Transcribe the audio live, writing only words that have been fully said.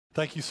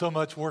Thank you so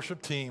much,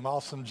 worship team.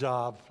 Awesome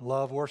job.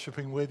 Love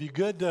worshiping with you.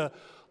 Good to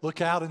look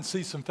out and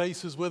see some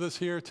faces with us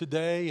here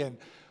today, and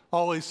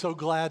always so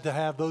glad to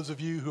have those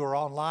of you who are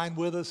online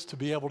with us to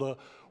be able to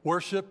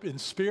worship in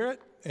spirit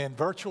and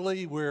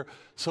virtually. We're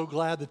so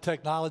glad the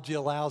technology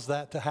allows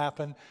that to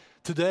happen.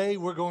 Today,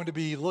 we're going to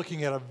be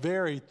looking at a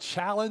very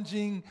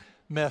challenging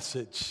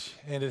message,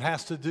 and it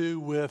has to do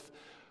with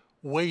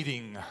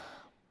waiting.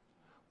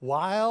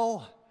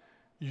 While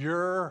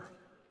you're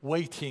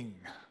waiting.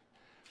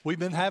 We've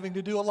been having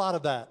to do a lot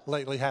of that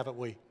lately, haven't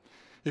we?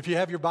 If you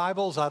have your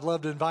Bibles, I'd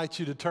love to invite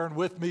you to turn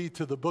with me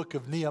to the book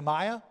of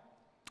Nehemiah.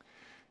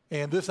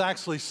 And this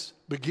actually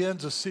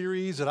begins a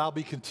series that I'll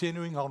be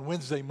continuing on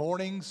Wednesday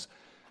mornings,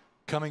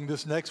 coming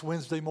this next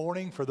Wednesday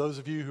morning. For those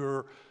of you who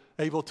are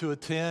able to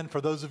attend,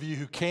 for those of you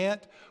who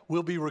can't,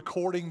 we'll be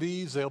recording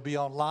these. They'll be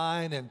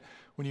online, and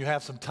when you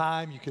have some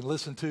time, you can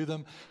listen to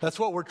them. That's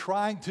what we're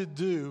trying to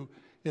do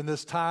in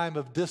this time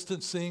of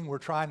distancing. We're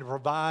trying to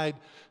provide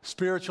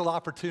spiritual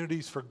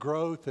opportunities for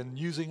growth and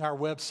using our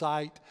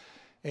website,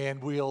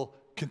 and we'll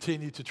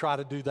continue to try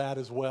to do that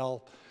as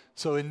well.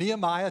 So in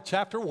Nehemiah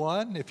chapter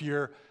 1, if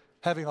you're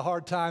having a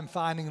hard time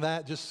finding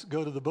that, just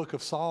go to the book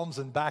of Psalms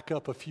and back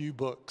up a few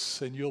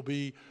books, and you'll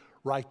be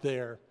right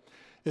there.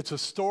 It's a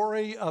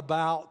story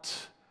about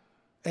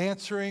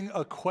answering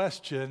a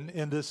question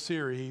in this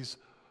series: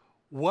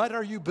 what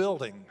are you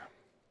building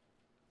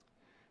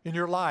in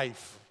your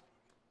life?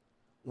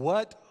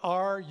 What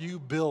are you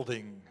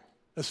building,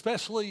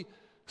 especially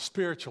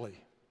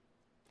spiritually,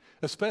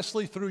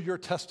 especially through your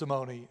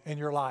testimony and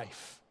your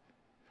life?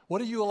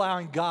 What are you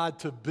allowing God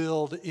to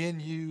build in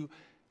you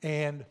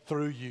and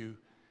through you?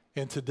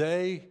 And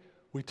today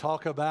we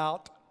talk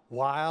about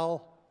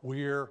while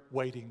we're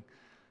waiting.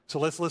 So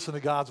let's listen to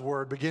God's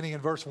word, beginning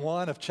in verse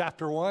 1 of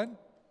chapter 1.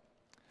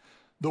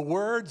 The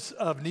words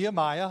of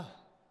Nehemiah,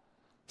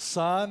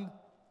 son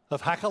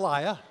of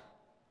Hakaliah,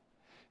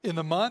 in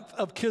the month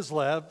of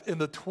Kislev, in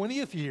the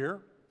 20th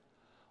year,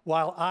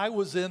 while I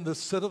was in the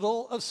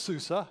citadel of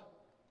Susa,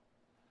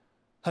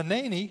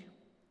 Hanani,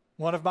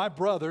 one of my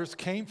brothers,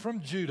 came from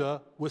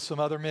Judah with some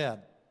other men.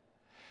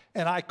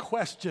 And I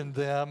questioned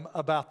them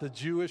about the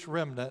Jewish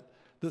remnant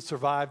that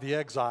survived the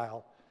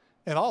exile,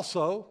 and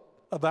also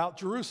about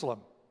Jerusalem.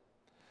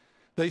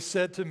 They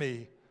said to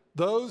me,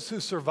 "Those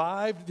who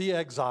survived the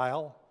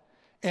exile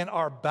and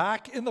are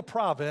back in the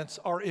province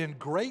are in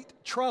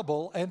great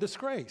trouble and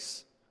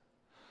disgrace.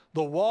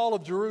 The wall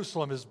of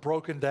Jerusalem is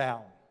broken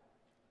down,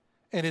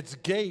 and its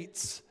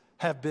gates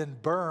have been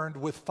burned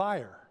with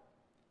fire."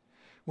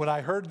 When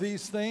I heard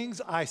these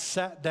things, I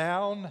sat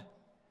down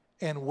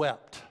and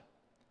wept.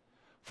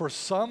 For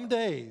some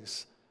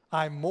days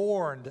I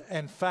mourned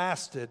and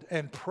fasted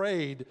and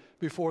prayed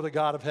before the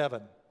God of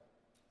heaven.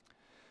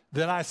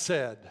 Then I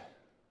said,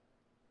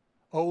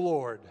 "O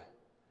Lord,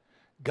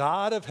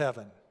 God of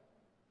heaven,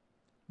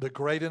 the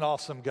great and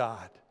awesome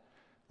God,"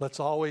 let's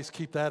always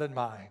keep that in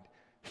mind.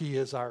 He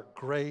is our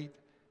great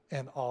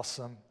and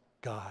awesome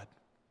God.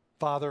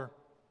 Father,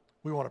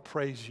 we want to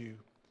praise you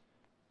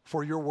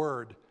for your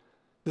word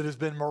that has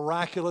been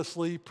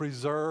miraculously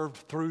preserved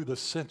through the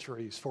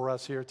centuries for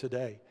us here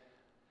today.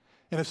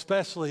 And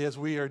especially as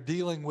we are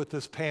dealing with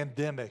this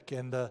pandemic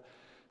and the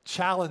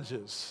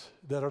challenges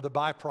that are the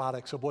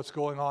byproducts of what's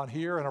going on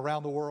here and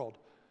around the world.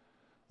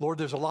 Lord,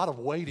 there's a lot of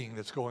waiting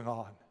that's going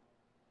on.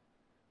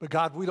 But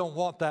God, we don't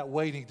want that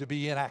waiting to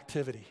be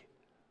inactivity,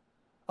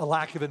 a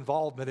lack of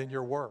involvement in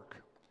your work.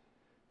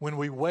 When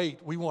we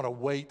wait, we want to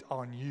wait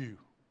on you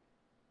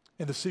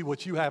and to see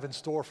what you have in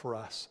store for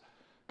us.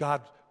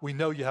 God, we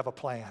know you have a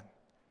plan,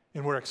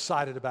 and we're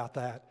excited about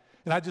that.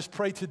 And I just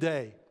pray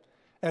today,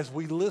 as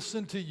we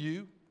listen to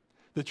you,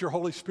 that your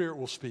Holy Spirit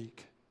will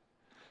speak,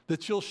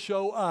 that you'll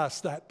show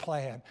us that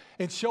plan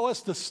and show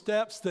us the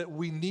steps that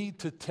we need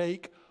to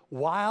take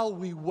while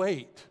we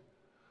wait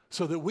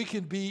so that we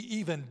can be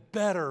even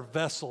better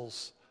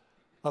vessels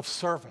of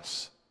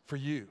service for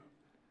you.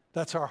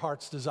 That's our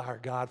heart's desire,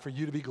 God, for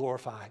you to be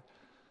glorified.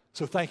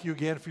 So thank you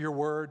again for your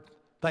word.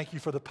 Thank you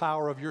for the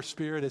power of your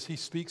Spirit as he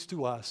speaks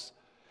to us.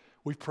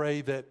 We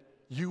pray that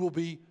you will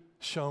be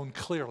shown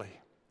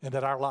clearly and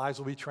that our lives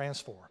will be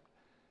transformed.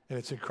 And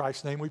it's in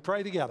Christ's name we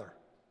pray together.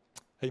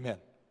 Amen.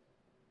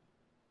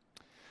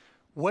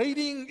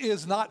 Waiting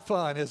is not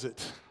fun, is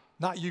it?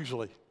 Not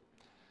usually.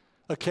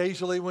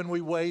 Occasionally when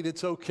we wait,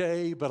 it's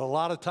okay, but a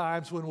lot of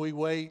times when we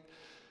wait,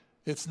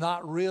 it's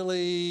not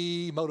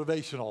really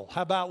motivational.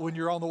 How about when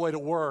you're on the way to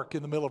work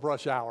in the middle of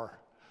rush hour?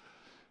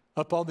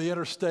 Up on the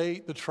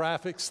interstate, the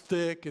traffic's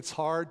thick, it's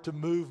hard to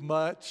move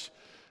much.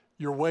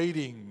 You're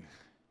waiting.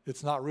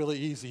 It's not really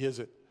easy, is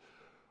it?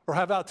 Or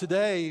how about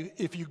today,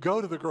 if you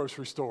go to the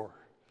grocery store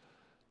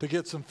to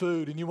get some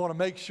food and you want to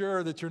make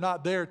sure that you're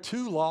not there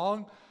too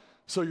long,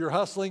 so you're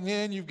hustling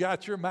in, you've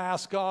got your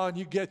mask on,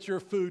 you get your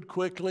food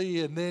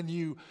quickly, and then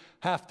you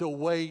have to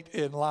wait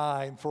in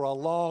line for a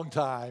long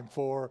time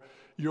for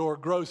your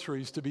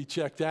groceries to be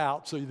checked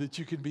out so that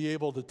you can be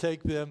able to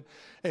take them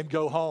and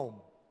go home.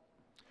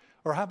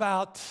 Or how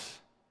about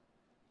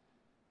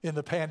in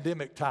the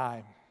pandemic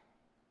time,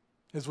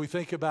 as we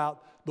think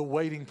about the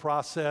waiting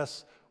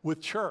process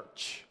with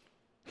church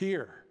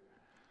here.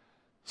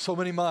 So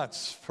many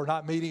months for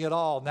not meeting at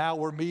all. Now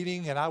we're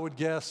meeting, and I would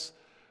guess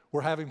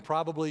we're having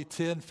probably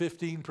 10,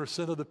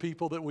 15% of the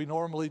people that we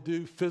normally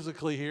do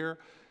physically here.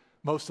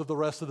 Most of the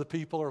rest of the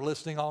people are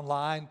listening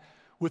online.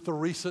 With the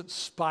recent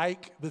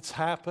spike that's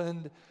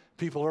happened,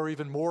 people are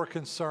even more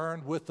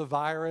concerned with the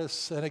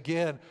virus. And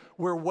again,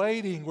 we're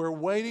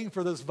waiting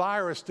for this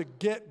virus to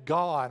get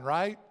gone,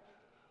 right?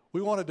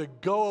 We want it to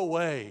go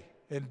away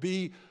and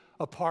be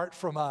apart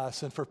from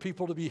us and for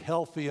people to be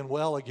healthy and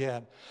well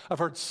again. I've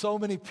heard so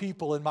many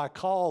people in my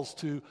calls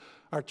to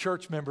our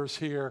church members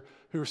here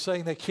who are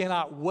saying they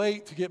cannot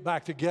wait to get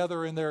back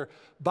together in their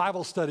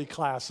Bible study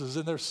classes,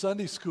 in their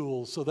Sunday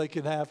schools, so they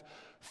can have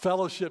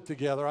fellowship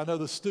together. I know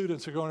the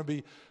students are going to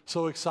be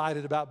so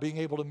excited about being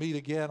able to meet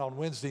again on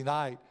Wednesday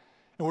night.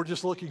 And we're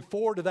just looking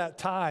forward to that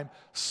time.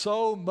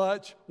 So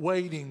much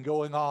waiting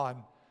going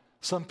on.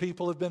 Some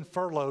people have been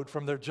furloughed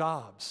from their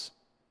jobs.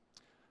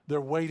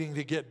 They're waiting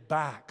to get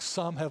back.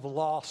 Some have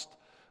lost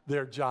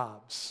their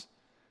jobs.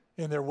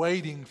 And they're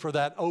waiting for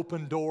that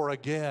open door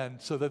again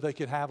so that they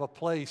can have a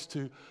place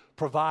to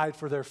provide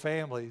for their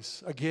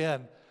families.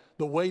 Again,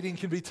 the waiting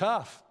can be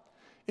tough.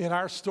 In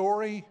our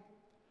story,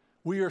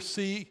 we are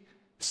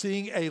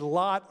seeing a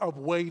lot of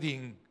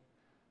waiting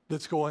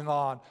that's going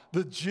on.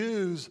 The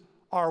Jews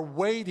are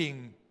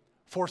waiting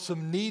for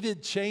some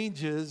needed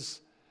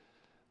changes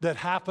that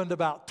happened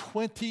about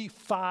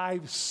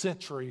 25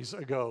 centuries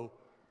ago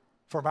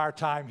from our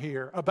time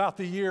here. About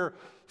the year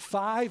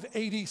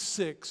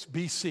 586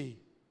 BC,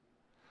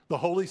 the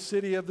holy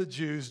city of the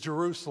Jews,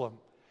 Jerusalem,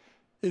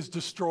 is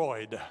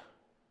destroyed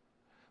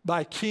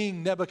by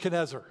King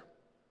Nebuchadnezzar.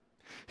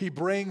 He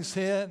brings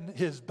in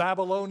his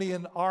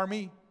Babylonian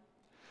army,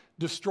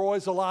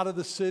 destroys a lot of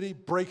the city,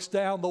 breaks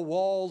down the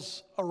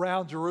walls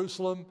around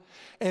Jerusalem,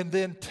 and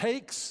then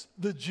takes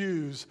the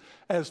Jews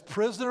as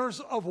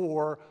prisoners of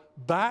war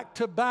back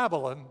to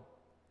Babylon,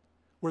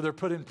 where they're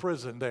put in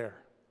prison there.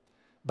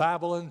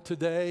 Babylon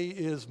today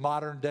is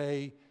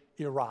modern-day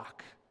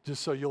Iraq,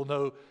 just so you'll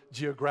know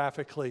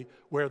geographically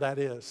where that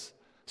is.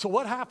 So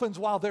what happens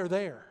while they're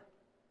there?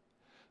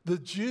 The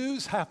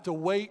Jews have to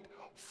wait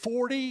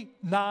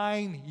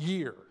 49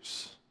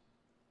 years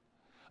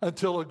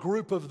until a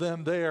group of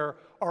them there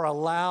are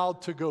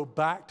allowed to go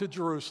back to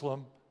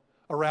Jerusalem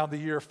around the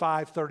year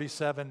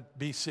 537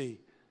 BC.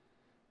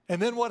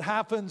 And then what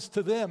happens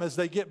to them as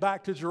they get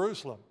back to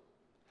Jerusalem?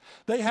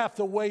 They have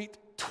to wait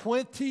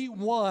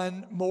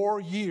 21 more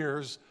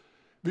years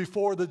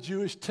before the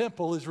Jewish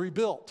temple is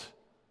rebuilt,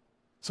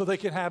 so they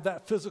can have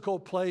that physical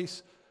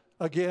place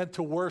again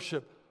to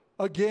worship.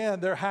 Again,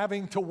 they're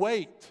having to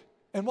wait.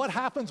 And what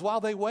happens while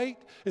they wait?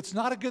 It's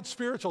not a good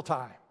spiritual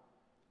time.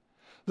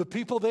 The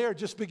people there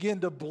just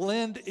begin to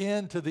blend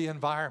into the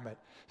environment.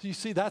 So you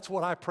see, that's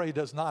what I pray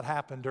does not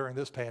happen during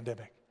this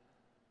pandemic,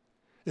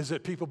 is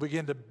that people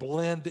begin to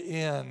blend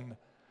in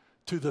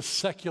to the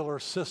secular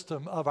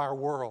system of our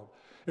world.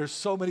 There's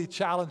so many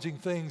challenging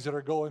things that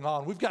are going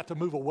on. We've got to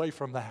move away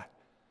from that.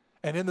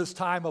 And in this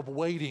time of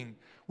waiting,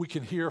 we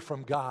can hear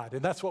from God.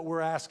 And that's what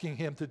we're asking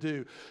him to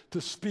do, to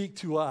speak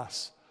to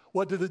us.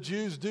 What do the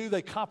Jews do?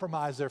 They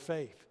compromise their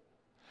faith.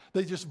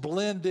 They just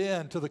blend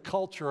in to the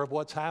culture of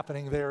what's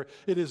happening there.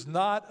 It is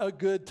not a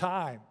good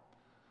time.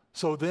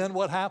 So then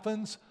what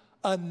happens?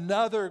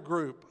 Another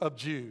group of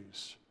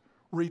Jews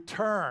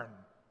return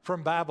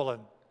from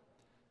Babylon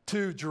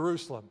to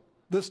Jerusalem.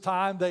 This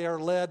time they are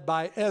led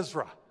by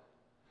Ezra.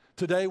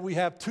 Today we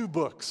have two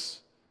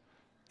books,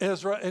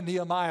 Ezra and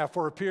Nehemiah.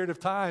 For a period of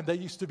time, they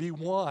used to be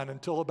one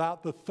until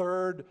about the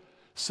 3rd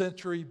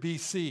century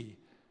BC.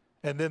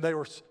 And then they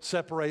were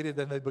separated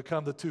and they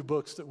become the two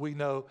books that we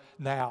know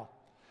now.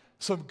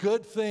 Some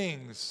good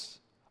things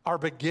are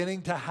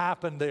beginning to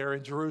happen there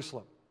in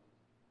Jerusalem.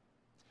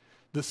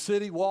 The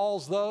city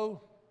walls,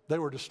 though, they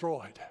were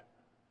destroyed.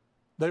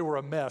 They were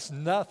a mess.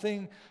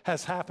 Nothing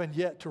has happened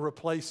yet to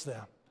replace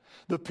them.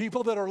 The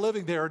people that are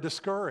living there are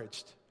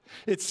discouraged.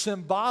 It's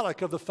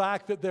symbolic of the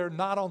fact that they're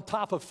not on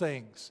top of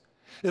things.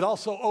 It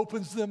also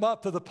opens them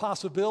up to the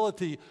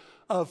possibility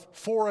of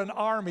foreign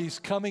armies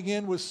coming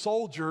in with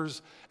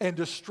soldiers and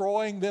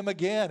destroying them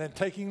again and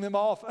taking them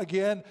off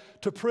again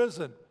to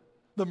prison.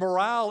 The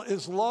morale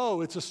is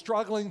low. It's a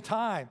struggling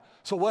time.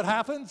 So what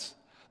happens?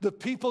 The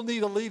people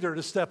need a leader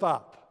to step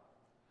up.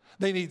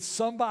 They need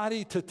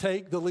somebody to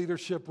take the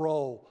leadership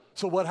role.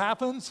 So what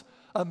happens?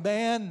 A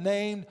man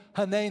named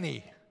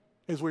Hanani,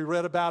 as we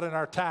read about in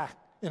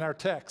our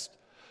text,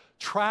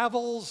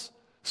 travels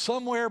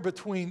somewhere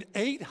between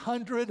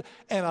 800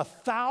 and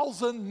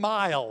 1,000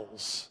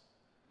 miles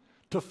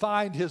to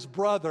find his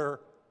brother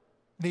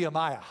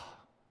Nehemiah,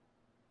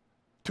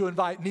 to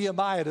invite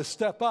Nehemiah to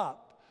step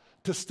up,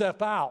 to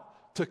step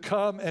out, to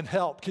come and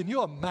help. Can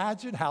you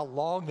imagine how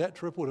long that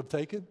trip would have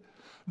taken?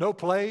 No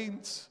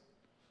planes,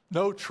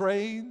 no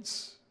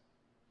trains,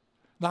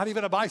 not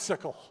even a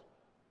bicycle.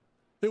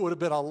 It would have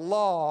been a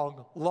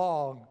long,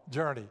 long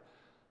journey.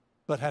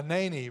 But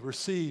Hanani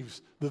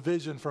receives the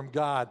vision from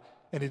God,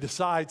 and he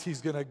decides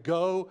he's going to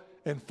go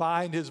and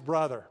find his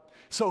brother.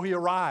 So he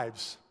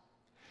arrives.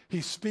 He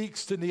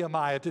speaks to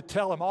Nehemiah to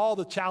tell him all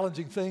the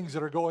challenging things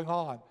that are going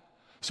on.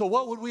 So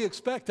what would we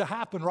expect to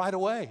happen right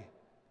away?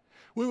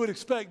 We would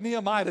expect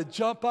Nehemiah to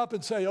jump up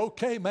and say,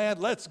 okay, man,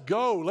 let's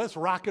go. Let's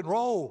rock and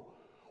roll.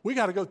 We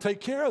got to go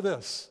take care of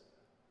this.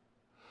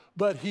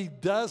 But he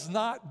does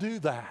not do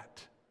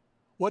that.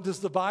 What does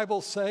the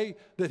Bible say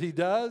that he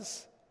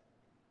does?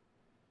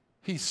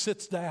 He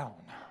sits down.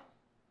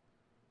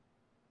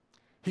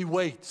 He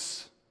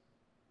waits.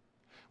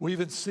 We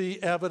even see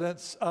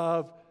evidence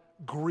of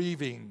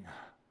grieving.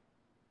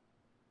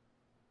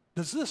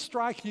 Does this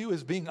strike you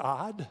as being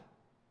odd?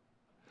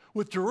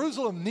 With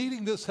Jerusalem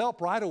needing this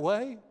help right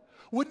away,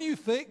 wouldn't you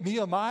think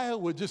Nehemiah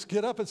would just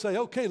get up and say,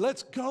 okay,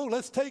 let's go,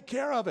 let's take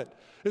care of it.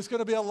 It's going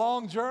to be a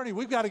long journey.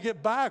 We've got to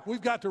get back.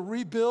 We've got to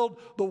rebuild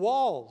the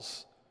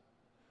walls.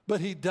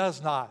 But he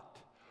does not.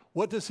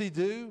 What does he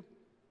do?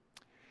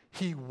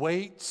 He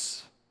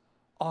waits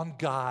on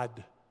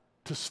God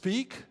to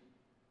speak,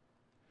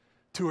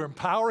 to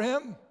empower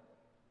him,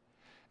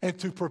 and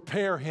to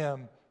prepare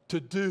him to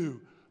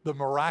do the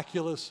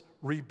miraculous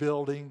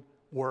rebuilding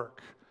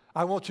work.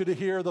 I want you to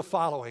hear the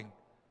following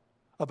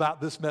about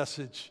this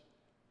message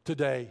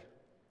today.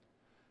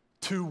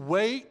 To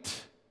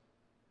wait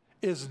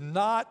is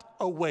not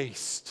a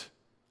waste.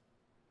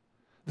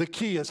 The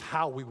key is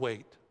how we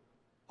wait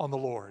on the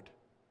Lord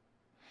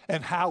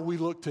and how we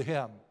look to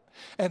him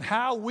and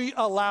how we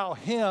allow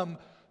him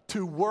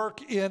to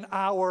work in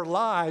our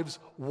lives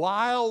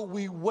while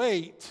we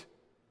wait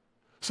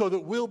so that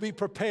we'll be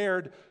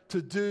prepared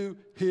to do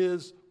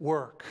his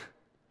work.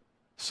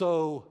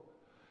 So,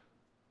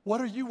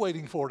 what are you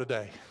waiting for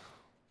today?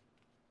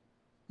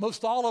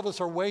 Most all of us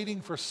are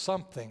waiting for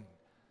something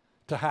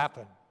to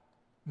happen.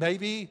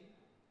 Maybe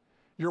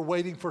you're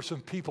waiting for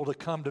some people to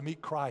come to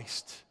meet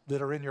Christ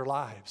that are in your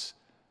lives.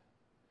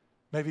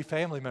 Maybe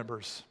family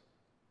members.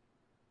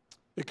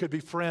 It could be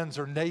friends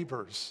or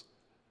neighbors.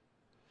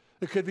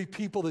 It could be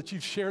people that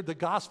you've shared the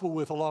gospel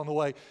with along the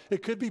way.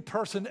 It could be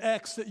person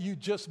X that you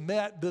just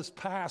met this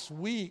past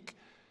week,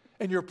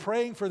 and you're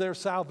praying for their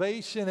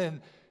salvation,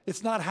 and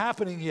it's not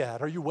happening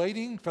yet. Are you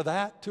waiting for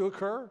that to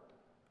occur?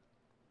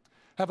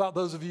 How about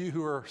those of you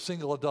who are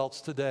single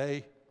adults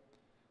today?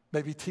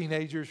 Maybe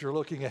teenagers, you're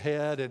looking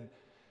ahead, and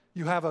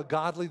you have a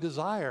godly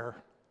desire,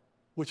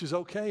 which is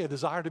okay, a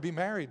desire to be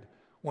married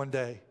one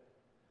day.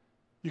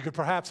 You could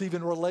perhaps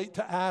even relate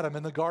to Adam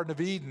in the Garden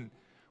of Eden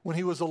when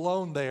he was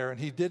alone there and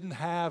he didn't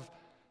have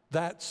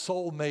that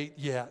soulmate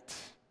yet.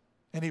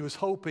 And he was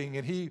hoping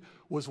and he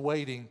was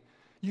waiting.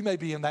 You may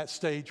be in that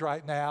stage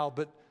right now,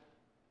 but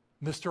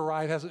Mr.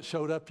 Right hasn't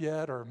showed up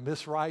yet, or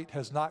Miss Right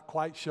has not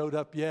quite showed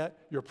up yet.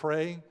 You're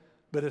praying,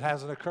 but it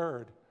hasn't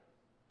occurred.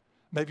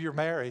 Maybe you're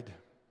married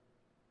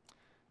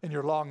and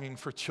you're longing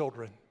for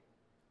children.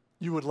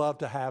 You would love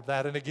to have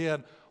that. And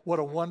again, what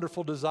a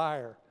wonderful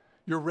desire.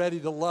 You're ready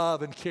to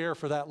love and care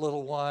for that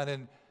little one,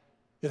 and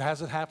it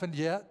hasn't happened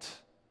yet.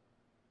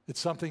 It's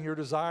something you're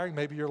desiring.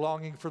 Maybe you're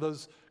longing for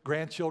those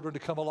grandchildren to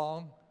come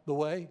along the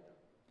way.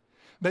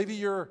 Maybe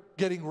you're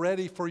getting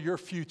ready for your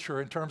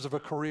future in terms of a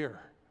career,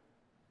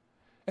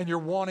 and you're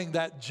wanting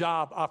that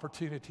job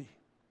opportunity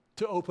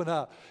to open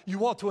up. You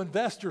want to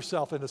invest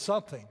yourself into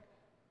something,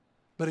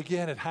 but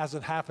again, it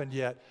hasn't happened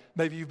yet.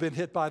 Maybe you've been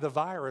hit by the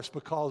virus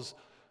because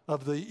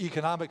of the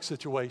economic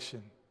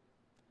situation.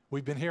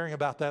 We've been hearing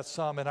about that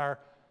some in our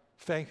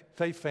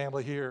faith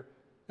family here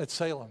at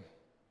Salem.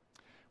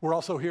 We're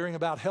also hearing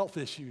about health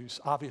issues,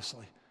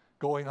 obviously,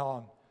 going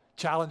on,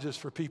 challenges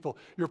for people.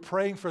 You're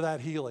praying for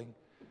that healing.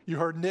 You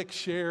heard Nick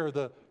share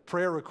the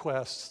prayer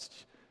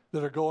requests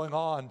that are going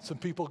on, some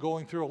people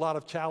going through a lot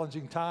of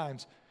challenging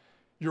times.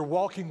 You're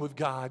walking with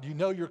God. You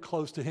know you're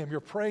close to him.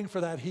 You're praying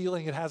for that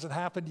healing. It hasn't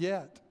happened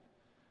yet.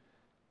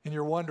 And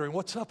you're wondering,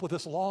 what's up with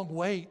this long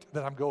wait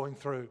that I'm going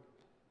through?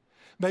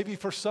 Maybe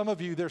for some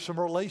of you, there's some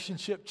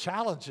relationship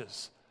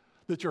challenges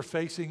that you're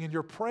facing, and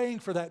you're praying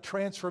for that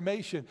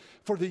transformation,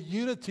 for the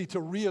unity to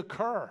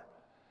reoccur.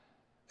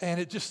 And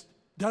it just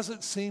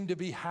doesn't seem to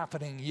be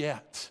happening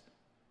yet.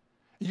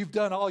 You've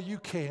done all you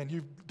can.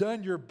 You've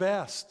done your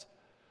best.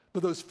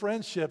 But those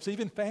friendships,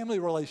 even family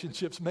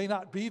relationships, may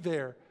not be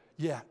there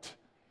yet.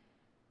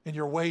 And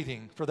you're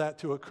waiting for that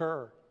to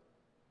occur.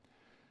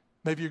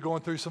 Maybe you're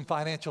going through some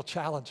financial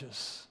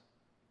challenges.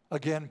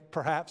 Again,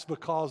 perhaps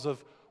because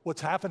of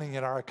what's happening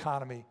in our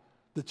economy,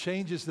 the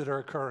changes that are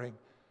occurring.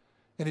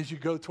 And as you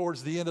go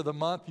towards the end of the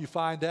month, you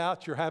find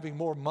out you're having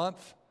more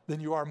month than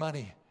you are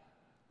money.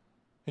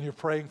 And you're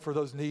praying for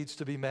those needs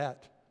to be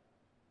met.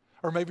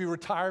 Or maybe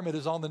retirement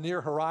is on the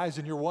near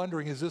horizon. You're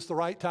wondering, is this the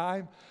right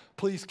time?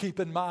 Please keep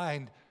in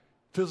mind,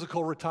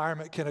 physical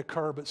retirement can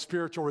occur, but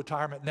spiritual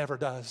retirement never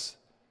does.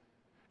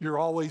 You're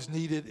always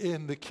needed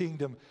in the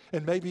kingdom.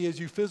 And maybe as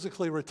you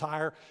physically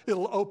retire,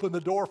 it'll open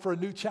the door for a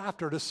new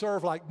chapter to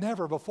serve like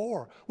never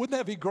before. Wouldn't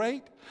that be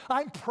great?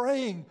 I'm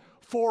praying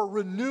for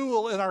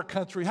renewal in our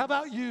country. How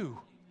about you?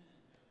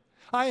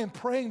 I am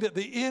praying that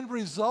the end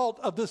result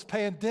of this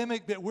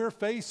pandemic that we're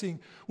facing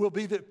will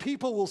be that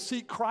people will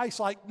seek Christ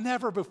like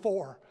never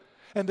before,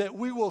 and that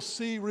we will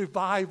see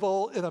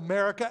revival in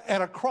America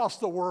and across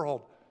the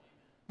world.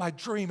 My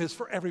dream is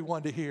for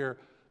everyone to hear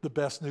the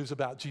best news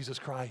about Jesus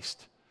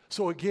Christ.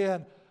 So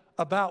again,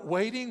 about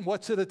waiting,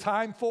 what's it a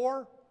time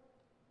for?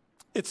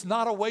 It's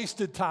not a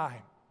wasted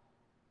time.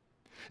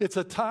 It's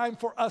a time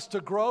for us to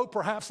grow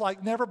perhaps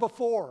like never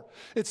before.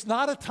 It's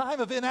not a time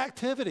of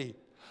inactivity.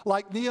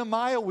 Like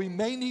Nehemiah, we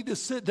may need to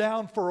sit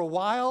down for a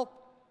while,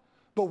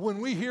 but when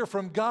we hear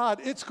from God,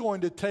 it's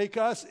going to take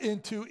us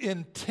into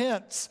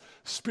intense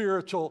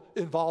spiritual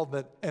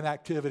involvement and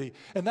activity.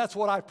 And that's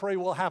what I pray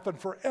will happen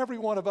for every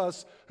one of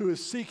us who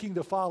is seeking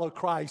to follow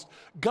Christ.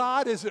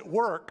 God is at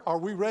work. Are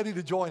we ready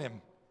to join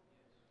him?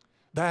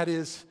 That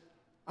is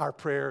our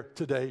prayer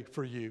today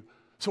for you.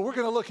 So we're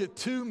going to look at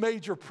two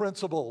major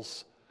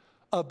principles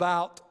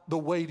about the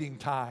waiting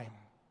time.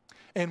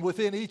 And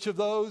within each of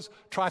those,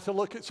 try to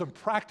look at some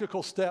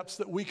practical steps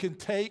that we can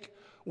take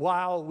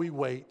while we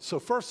wait. So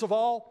first of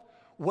all,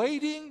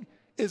 waiting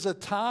is a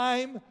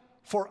time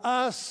for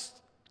us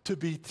to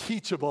be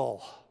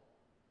teachable.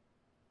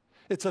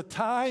 It's a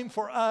time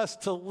for us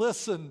to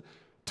listen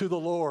to the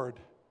Lord.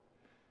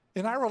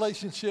 In our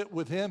relationship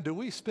with him, do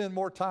we spend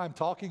more time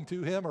talking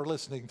to him or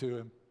listening to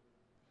him?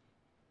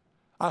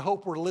 I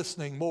hope we're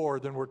listening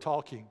more than we're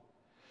talking.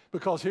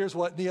 Because here's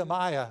what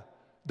Nehemiah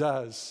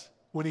does.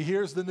 When he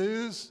hears the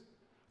news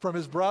from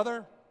his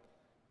brother,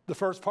 the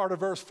first part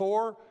of verse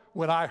 4,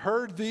 when I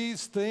heard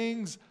these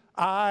things,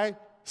 I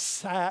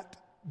sat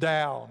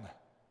down.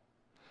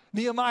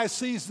 Nehemiah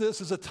sees this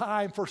as a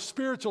time for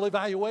spiritual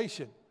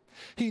evaluation.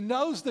 He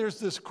knows there's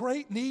this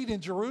great need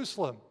in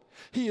Jerusalem.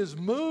 He is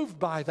moved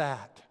by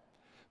that.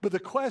 But the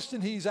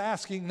question he's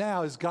asking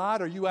now is,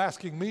 God, are you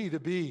asking me to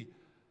be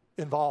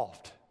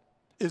involved?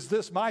 Is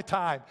this my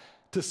time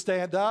to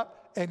stand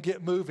up and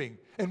get moving?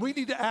 And we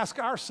need to ask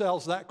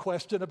ourselves that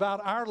question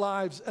about our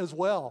lives as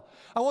well.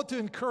 I want to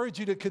encourage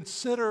you to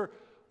consider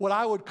what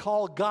I would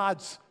call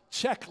God's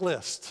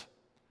checklist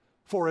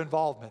for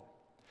involvement.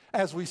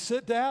 As we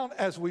sit down,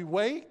 as we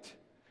wait,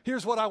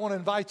 here's what I want to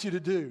invite you to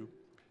do.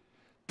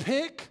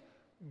 Pick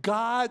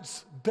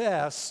God's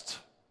best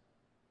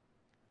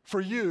for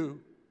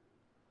you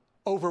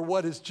over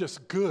what is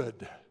just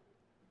good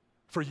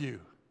for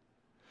you.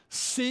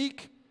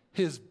 Seek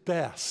his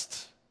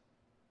best,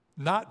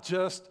 not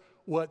just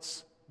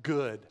what's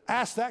good.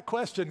 Ask that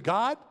question,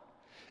 God,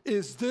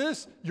 is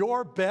this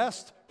your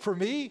best for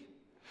me?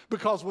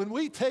 Because when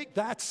we take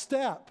that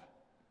step,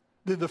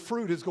 then the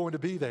fruit is going to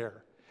be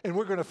there, and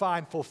we're going to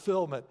find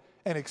fulfillment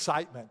and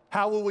excitement.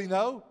 How will we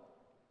know?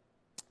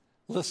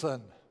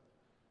 Listen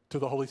to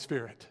the Holy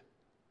Spirit.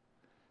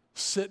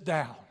 Sit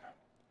down.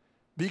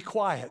 Be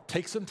quiet.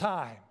 Take some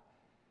time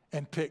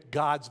and pick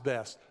God's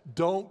best.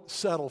 Don't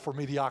settle for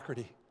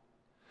mediocrity.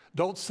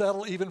 Don't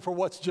settle even for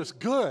what's just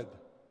good.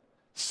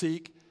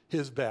 Seek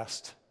his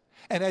best.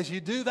 And as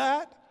you do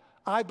that,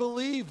 I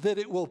believe that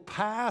it will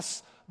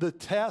pass the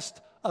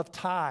test of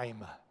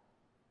time.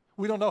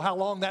 We don't know how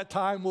long that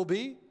time will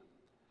be,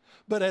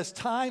 but as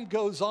time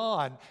goes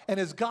on, and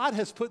as God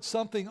has put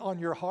something on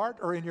your heart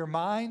or in your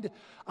mind,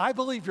 I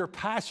believe your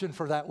passion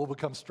for that will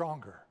become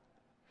stronger.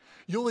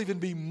 You'll even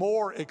be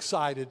more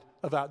excited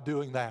about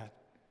doing that.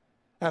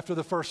 After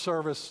the first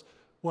service,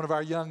 one of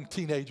our young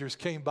teenagers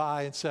came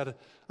by and said,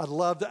 I'd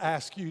love to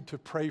ask you to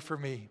pray for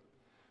me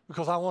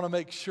because I want to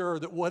make sure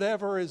that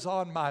whatever is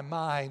on my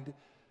mind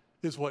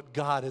is what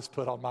God has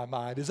put on my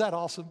mind. Is that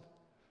awesome?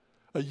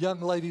 A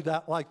young lady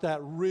like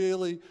that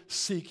really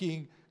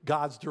seeking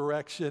God's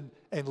direction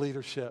and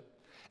leadership.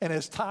 And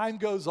as time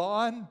goes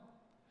on,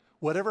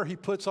 whatever he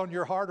puts on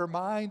your heart or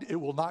mind, it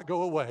will not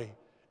go away.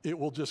 It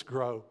will just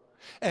grow.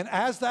 And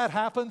as that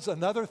happens,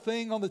 another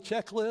thing on the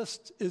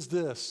checklist is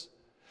this.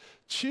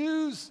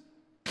 Choose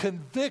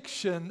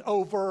conviction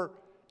over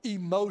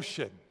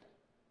emotion.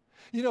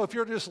 You know, if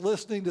you're just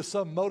listening to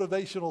some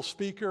motivational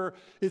speaker,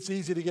 it's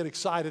easy to get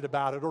excited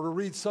about it or to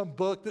read some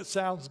book that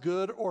sounds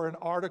good or an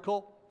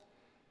article.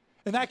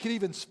 And that can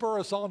even spur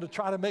us on to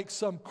try to make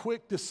some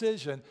quick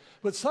decision.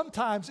 But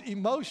sometimes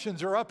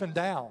emotions are up and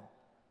down.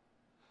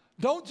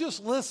 Don't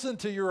just listen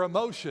to your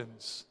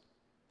emotions.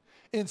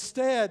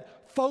 Instead,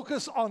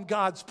 focus on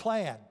God's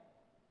plan.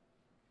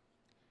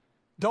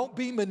 Don't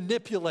be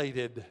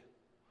manipulated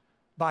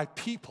by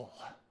people.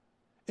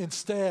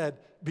 Instead,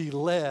 be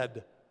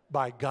led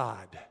by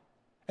God,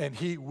 and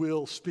he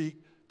will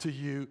speak to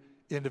you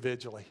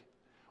individually.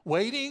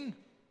 Waiting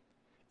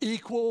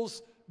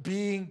equals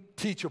being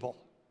teachable.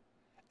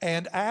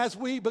 And as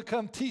we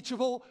become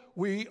teachable,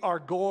 we are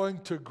going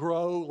to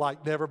grow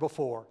like never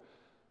before.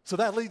 So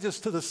that leads us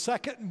to the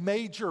second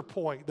major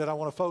point that I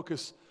want to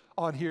focus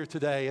on here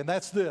today, and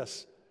that's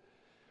this.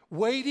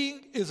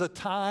 Waiting is a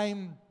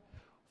time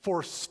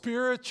for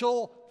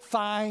spiritual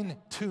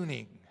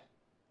fine-tuning.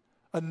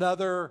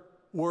 Another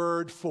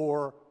word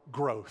for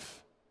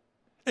growth.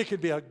 It can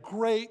be a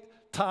great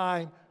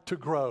time to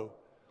grow.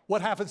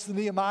 What happens to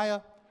Nehemiah?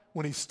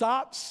 When he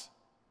stops,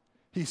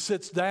 he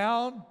sits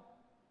down,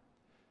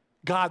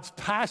 God's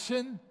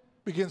passion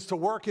begins to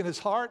work in his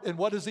heart, and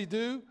what does he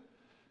do?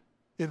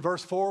 In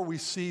verse 4, we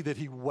see that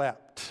he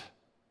wept.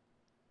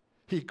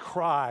 He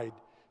cried.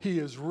 he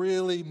is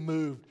really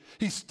moved.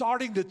 He's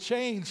starting to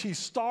change. He's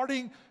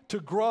starting to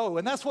grow.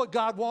 And that's what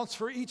God wants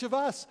for each of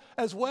us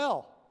as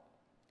well.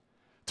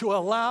 To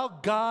allow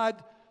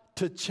God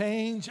to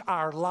change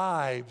our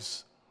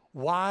lives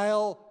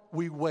while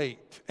we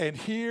wait. And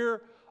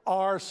here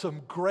are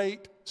some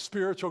great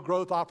spiritual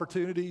growth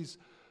opportunities,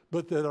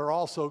 but that are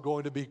also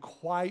going to be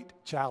quite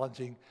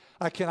challenging.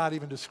 I cannot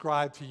even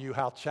describe to you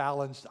how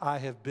challenged I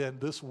have been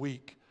this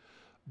week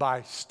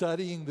by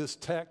studying this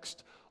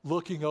text,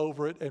 looking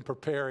over it, and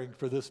preparing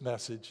for this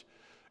message.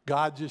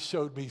 God just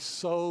showed me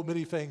so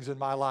many things in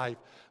my life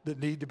that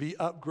need to be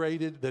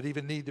upgraded, that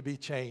even need to be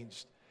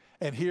changed.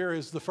 And here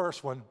is the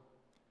first one,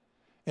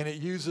 and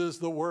it uses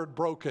the word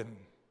broken.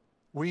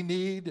 We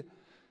need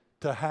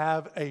to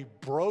have a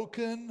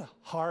broken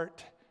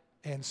heart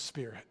and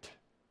spirit.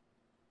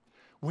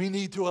 We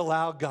need to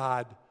allow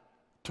God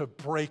to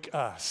break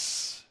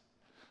us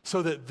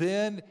so that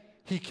then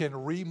he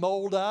can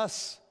remold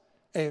us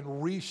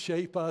and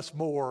reshape us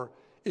more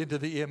into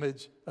the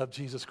image of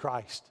Jesus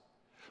Christ.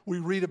 We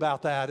read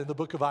about that in the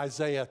book of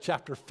Isaiah,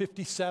 chapter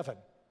 57,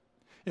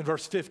 in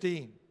verse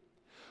 15.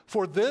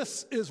 For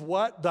this is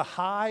what the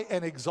high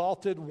and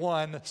exalted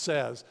one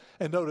says.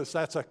 And notice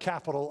that's a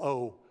capital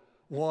O.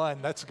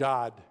 One, that's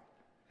God.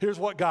 Here's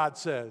what God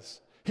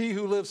says. He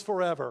who lives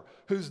forever,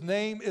 whose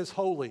name is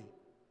holy.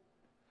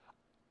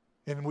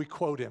 And we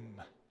quote him.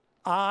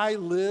 I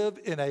live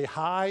in a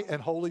high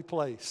and holy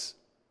place,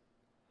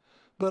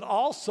 but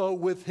also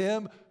with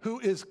him who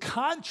is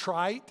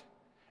contrite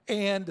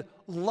and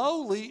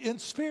lowly in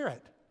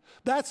spirit.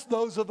 That's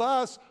those of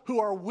us who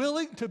are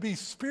willing to be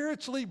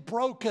spiritually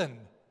broken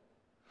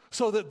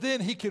so that then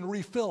he can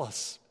refill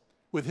us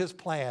with his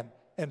plan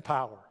and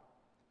power.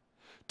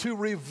 To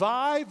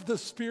revive the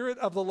spirit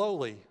of the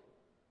lowly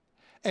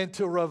and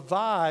to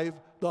revive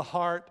the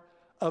heart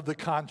of the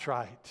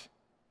contrite.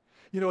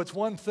 You know, it's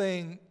one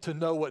thing to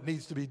know what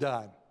needs to be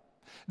done.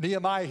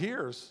 Nehemiah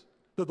hears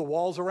that the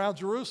walls around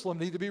Jerusalem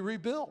need to be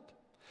rebuilt.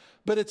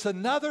 But it's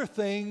another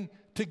thing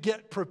to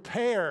get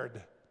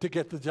prepared to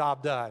get the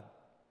job done.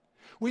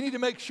 We need to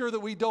make sure that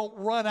we don't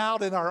run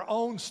out in our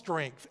own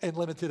strength and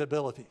limited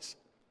abilities.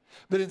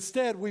 But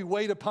instead, we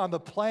wait upon the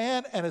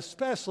plan and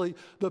especially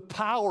the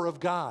power of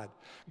God.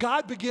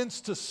 God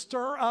begins to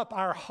stir up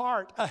our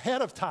heart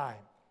ahead of time.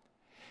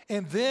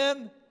 And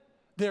then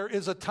there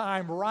is a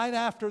time right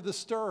after the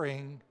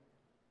stirring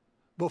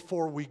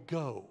before we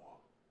go.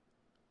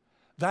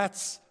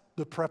 That's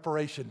the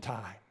preparation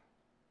time.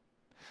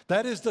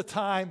 That is the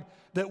time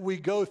that we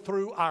go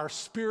through our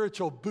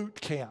spiritual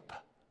boot camp,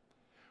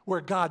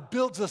 where God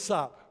builds us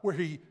up, where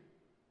he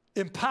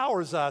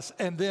empowers us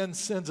and then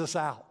sends us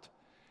out.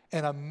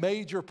 And a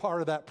major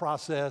part of that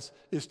process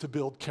is to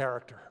build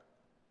character.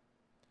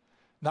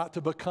 Not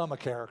to become a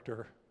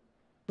character,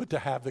 but to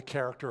have the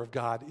character of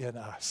God in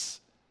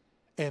us.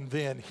 And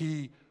then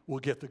he will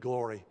get the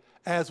glory.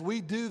 As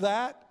we do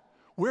that,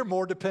 we're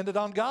more dependent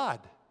on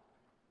God.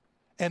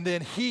 And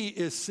then he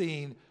is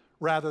seen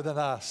rather than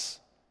us.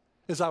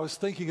 As I was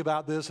thinking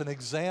about this, an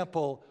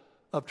example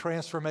of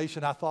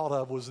transformation I thought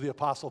of was the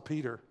Apostle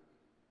Peter.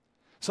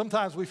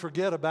 Sometimes we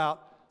forget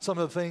about some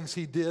of the things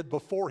he did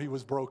before he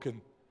was broken.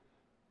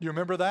 Do you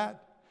remember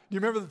that? Do you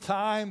remember the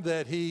time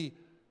that he,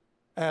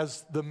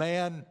 as the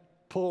man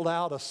pulled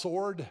out a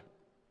sword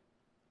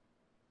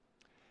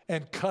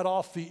and cut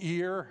off the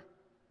ear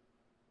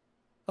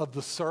of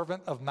the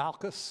servant of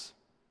Malchus?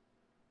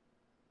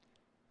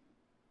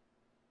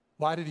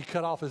 Why did he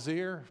cut off his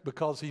ear?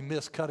 Because he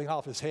missed cutting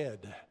off his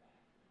head.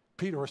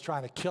 Peter was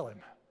trying to kill him.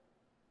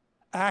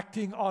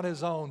 Acting on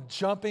his own,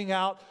 jumping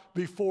out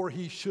before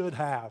he should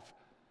have.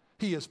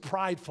 He is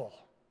prideful.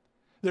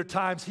 There are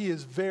times he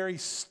is very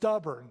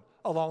stubborn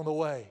along the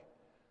way.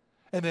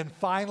 And then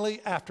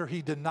finally, after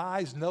he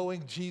denies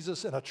knowing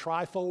Jesus in a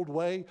trifold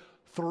way,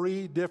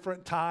 3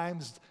 different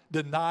times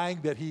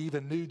denying that he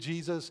even knew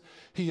Jesus,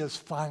 he is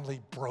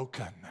finally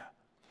broken.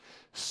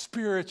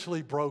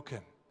 Spiritually broken.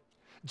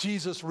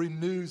 Jesus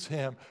renews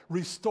him,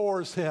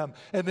 restores him,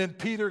 and then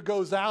Peter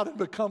goes out and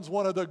becomes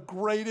one of the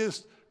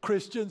greatest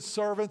Christian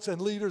servants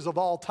and leaders of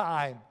all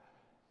time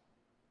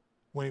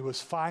when he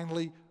was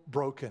finally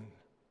broken.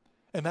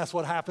 And that's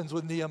what happens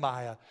with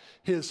Nehemiah.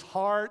 His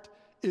heart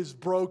is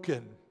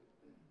broken.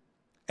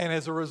 And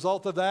as a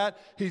result of that,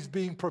 he's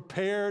being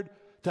prepared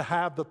to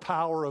have the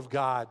power of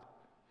God.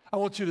 I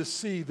want you to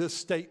see this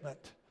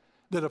statement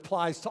that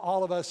applies to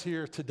all of us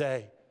here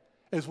today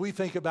as we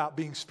think about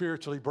being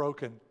spiritually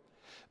broken.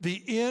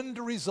 The end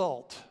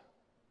result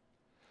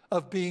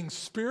of being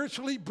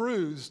spiritually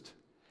bruised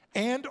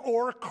and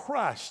or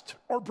crushed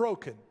or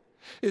broken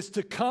is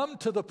to come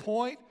to the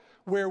point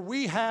where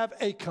we have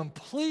a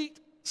complete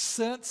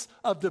sense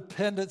of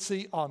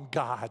dependency on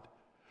God.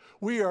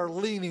 We are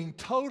leaning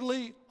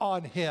totally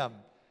on him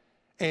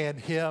and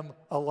him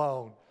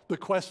alone. The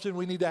question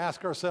we need to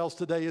ask ourselves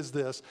today is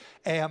this: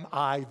 am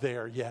I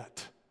there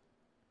yet?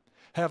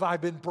 Have I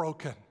been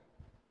broken?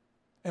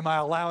 Am I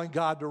allowing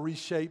God to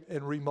reshape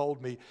and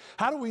remold me?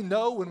 How do we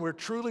know when we're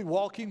truly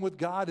walking with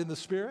God in the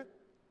Spirit?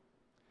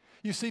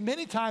 You see,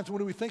 many times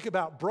when we think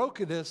about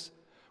brokenness,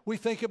 We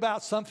think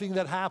about something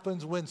that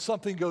happens when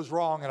something goes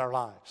wrong in our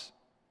lives.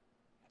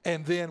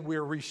 And then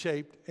we're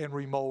reshaped and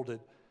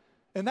remolded.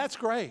 And that's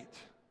great.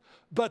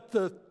 But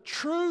the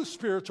true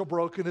spiritual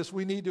brokenness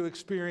we need to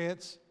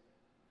experience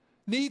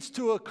needs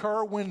to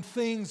occur when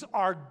things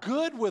are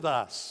good with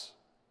us.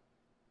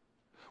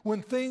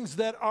 When things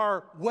that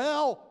are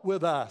well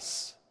with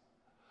us.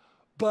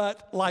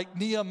 But like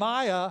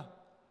Nehemiah,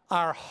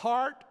 our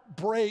heart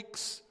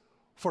breaks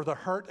for the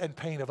hurt and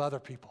pain of other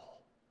people.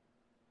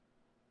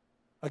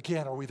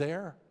 Again, are we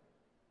there?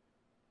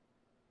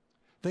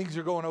 Things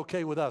are going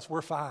okay with us.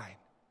 We're fine.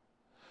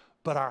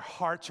 But our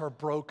hearts are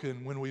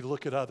broken when we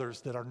look at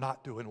others that are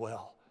not doing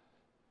well.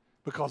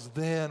 Because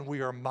then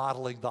we are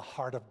modeling the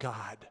heart of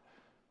God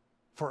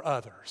for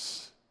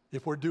others.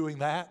 If we're doing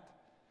that,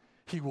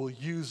 He will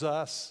use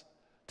us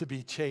to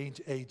be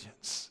change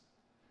agents.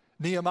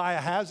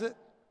 Nehemiah has it.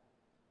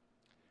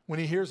 When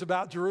he hears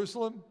about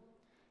Jerusalem,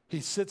 he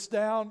sits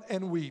down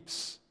and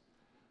weeps.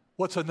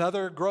 What's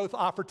another growth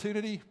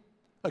opportunity?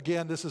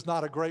 Again, this is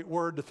not a great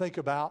word to think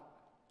about,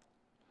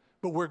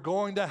 but we're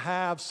going to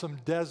have some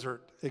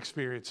desert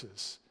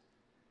experiences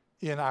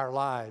in our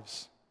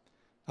lives.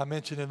 I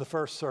mentioned in the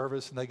first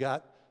service, and they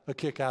got a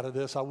kick out of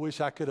this. I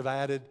wish I could have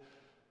added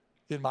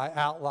in my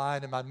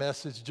outline and my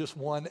message just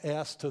one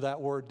S to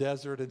that word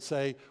desert and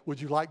say,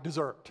 would you like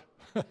dessert?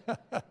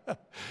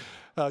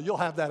 You'll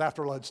have that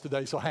after lunch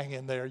today, so hang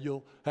in there.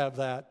 You'll have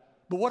that.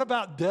 But what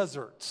about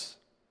deserts?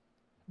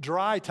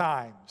 Dry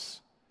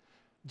times.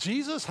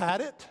 Jesus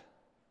had it.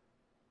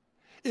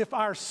 If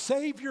our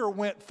Savior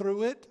went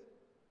through it,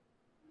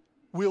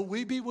 will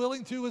we be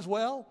willing to as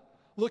well?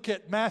 Look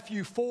at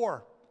Matthew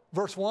 4,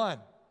 verse 1.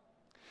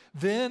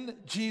 Then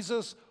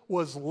Jesus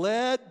was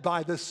led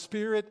by the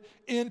Spirit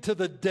into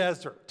the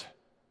desert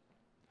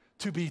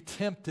to be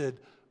tempted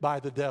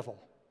by the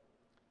devil.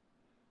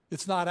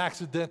 It's not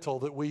accidental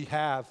that we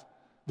have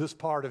this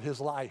part of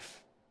his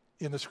life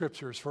in the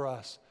scriptures for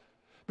us,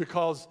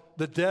 because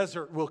the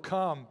desert will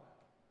come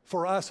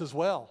for us as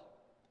well.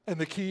 And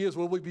the key is,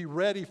 will we be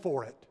ready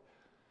for it?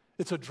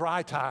 It's a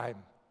dry time.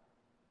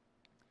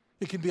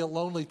 It can be a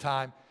lonely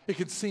time. It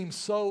can seem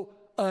so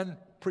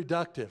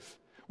unproductive.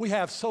 We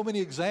have so many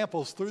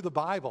examples through the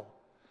Bible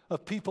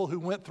of people who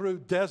went through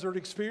desert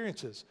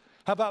experiences.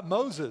 How about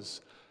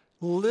Moses?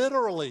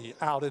 Literally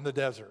out in the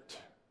desert.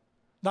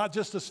 Not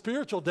just a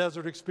spiritual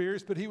desert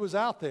experience, but he was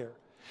out there.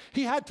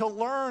 He had to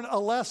learn a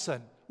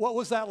lesson. What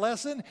was that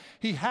lesson?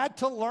 He had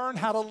to learn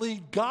how to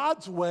lead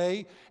God's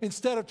way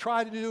instead of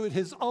trying to do it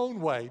his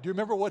own way. Do you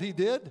remember what he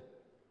did?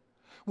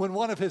 When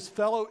one of his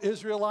fellow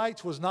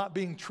Israelites was not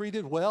being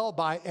treated well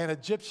by an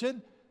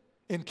Egyptian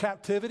in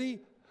captivity,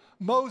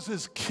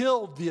 Moses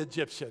killed the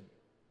Egyptian.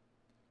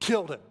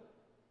 Killed him.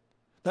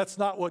 That's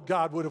not what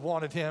God would have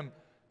wanted him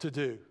to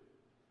do.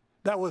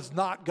 That was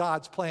not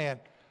God's plan.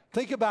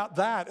 Think about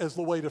that as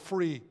the way to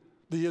free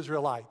the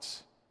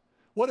Israelites.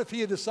 What if he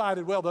had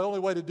decided, well, the only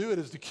way to do it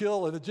is to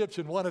kill an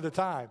Egyptian one at a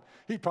time?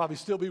 He'd probably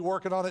still be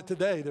working on it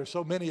today. There's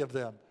so many of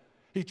them.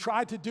 He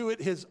tried to do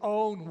it his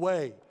own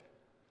way.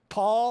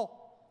 Paul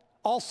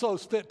also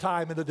spent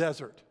time in the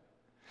desert.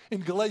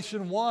 In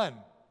Galatians 1,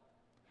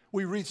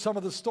 we read some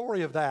of the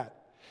story of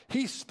that.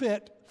 He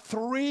spent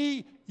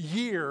 3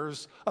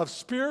 years of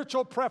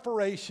spiritual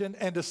preparation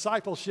and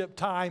discipleship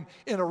time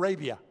in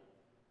Arabia.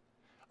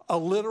 A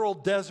literal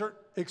desert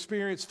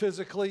experience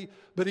physically,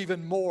 but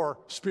even more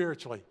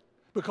spiritually.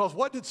 Because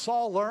what did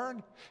Saul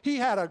learn? He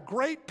had a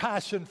great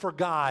passion for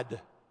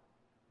God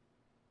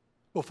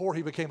before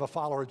he became a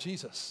follower of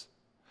Jesus.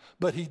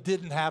 But he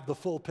didn't have the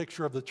full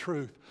picture of the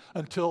truth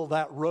until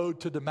that road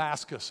to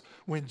Damascus,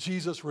 when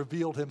Jesus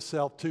revealed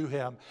himself to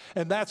him.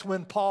 And that's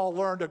when Paul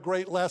learned a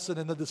great lesson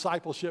in the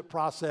discipleship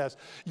process.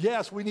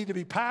 Yes, we need to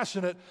be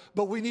passionate,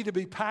 but we need to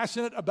be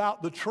passionate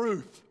about the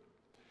truth.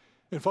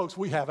 And folks,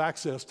 we have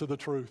access to the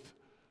truth.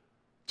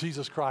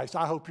 Jesus Christ.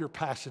 I hope you're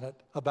passionate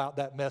about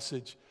that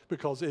message,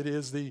 because it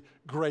is the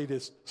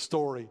greatest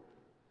story.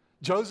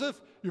 Joseph,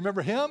 you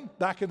remember him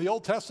back in the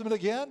Old Testament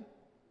again?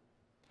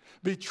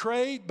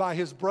 Betrayed by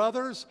his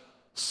brothers,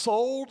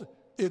 sold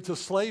into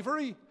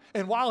slavery.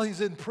 And while he's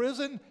in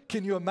prison,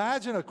 can you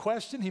imagine a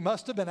question he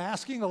must have been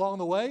asking along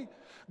the way?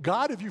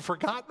 God, have you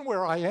forgotten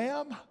where I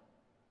am?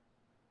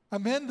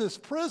 I'm in this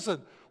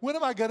prison. When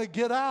am I going to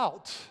get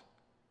out?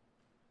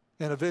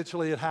 And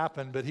eventually it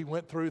happened, but he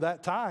went through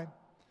that time,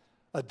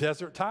 a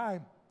desert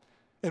time.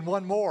 And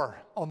one more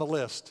on the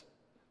list.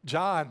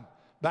 John,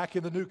 back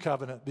in the New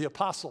Covenant, the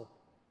apostle,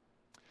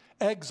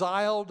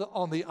 exiled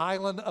on the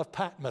island of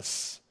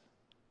Patmos.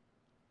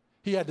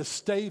 He had to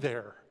stay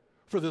there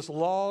for this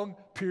long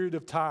period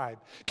of time.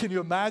 Can you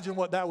imagine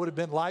what that would have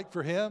been like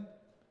for him?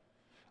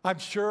 I'm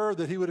sure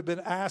that he would have been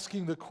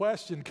asking the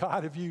question,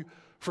 God, have you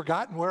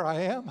forgotten where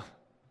I am?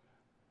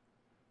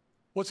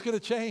 What's going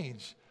to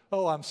change?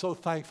 Oh, I'm so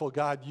thankful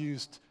God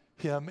used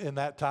him in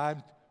that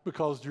time,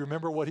 because do you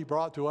remember what he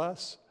brought to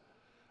us?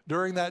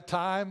 During that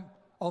time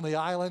on the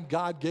island,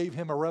 God gave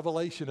him a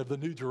revelation of the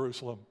New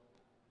Jerusalem,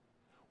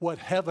 what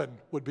heaven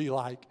would be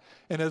like.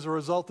 And as a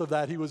result of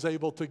that, he was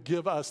able to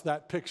give us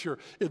that picture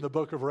in the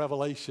book of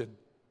Revelation.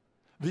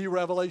 the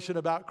revelation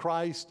about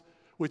Christ,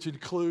 which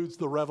includes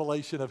the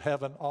revelation of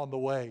heaven on the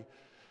way.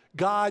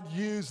 God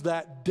used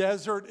that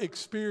desert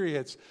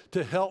experience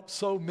to help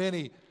so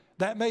many.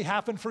 That may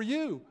happen for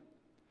you.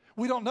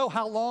 We don't know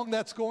how long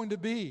that's going to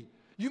be.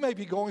 You may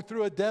be going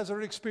through a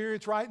desert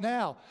experience right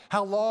now.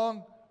 How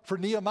long? For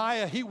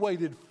Nehemiah, he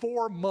waited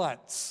 4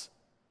 months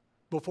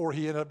before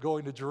he ended up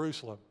going to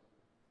Jerusalem.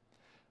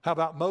 How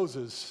about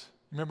Moses?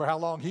 Remember how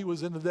long he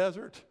was in the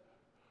desert?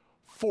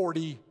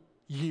 40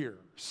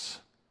 years.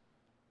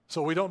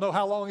 So we don't know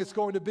how long it's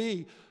going to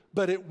be,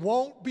 but it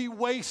won't be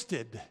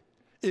wasted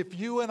if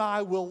you and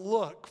I will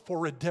look for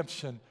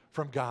redemption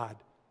from God.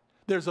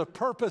 There's a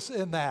purpose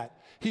in that.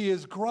 He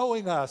is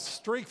growing us,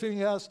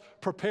 strengthening us,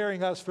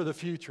 preparing us for the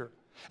future.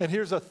 And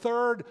here's a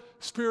third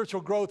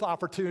spiritual growth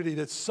opportunity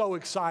that's so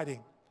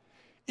exciting.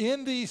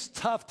 In these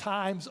tough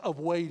times of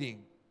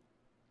waiting,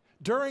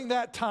 during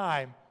that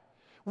time,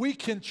 we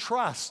can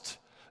trust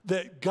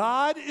that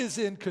God is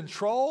in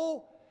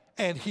control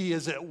and He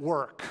is at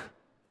work.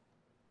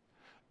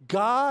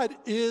 God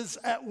is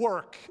at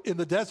work in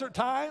the desert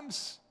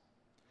times,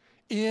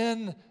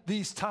 in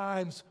these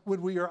times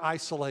when we are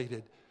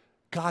isolated.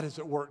 God is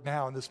at work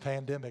now in this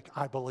pandemic,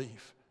 I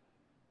believe.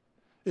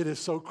 It is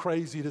so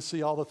crazy to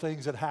see all the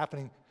things that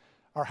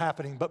are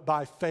happening, but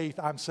by faith,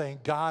 I'm saying,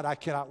 God, I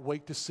cannot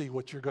wait to see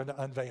what you're going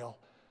to unveil.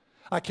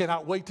 I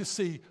cannot wait to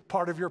see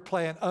part of your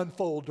plan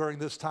unfold during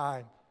this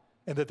time,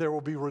 and that there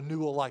will be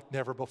renewal like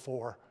never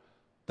before.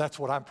 That's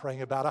what I'm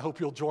praying about. I hope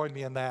you'll join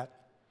me in that.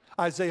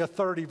 Isaiah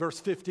 30,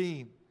 verse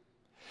 15.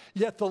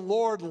 Yet the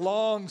Lord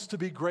longs to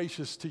be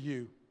gracious to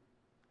you.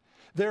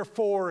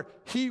 Therefore,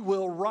 He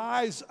will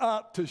rise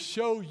up to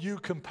show you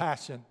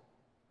compassion.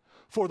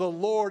 For the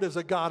Lord is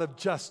a God of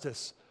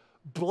justice.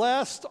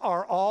 Blessed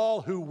are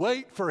all who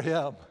wait for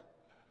Him.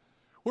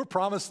 We're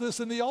promised this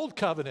in the Old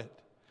Covenant.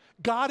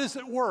 God is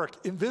at work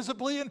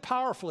invisibly and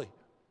powerfully.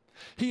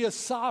 He is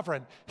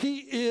sovereign. He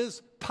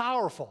is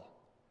powerful.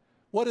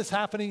 What is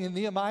happening in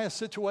Nehemiah's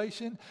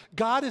situation?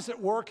 God is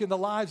at work in the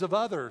lives of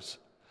others,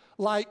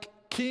 like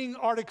King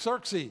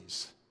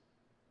Artaxerxes,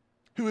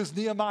 who is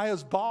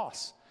Nehemiah's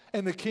boss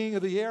and the king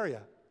of the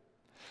area.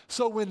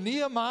 So when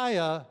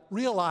Nehemiah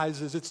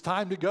realizes it's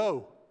time to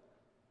go,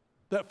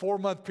 that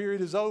 4-month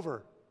period is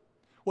over,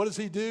 what does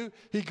he do?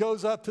 He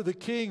goes up to the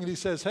king and he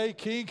says, hey,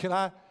 king, can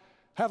I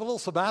have a little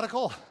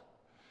sabbatical?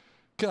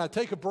 Can I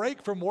take a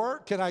break from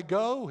work? Can I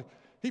go?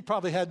 He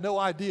probably had no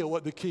idea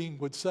what the king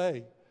would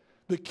say.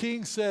 The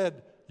king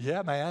said,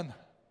 yeah, man,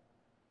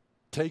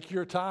 take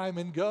your time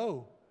and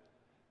go.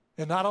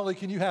 And not only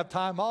can you have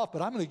time off,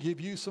 but I'm going to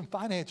give you some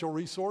financial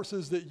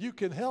resources that you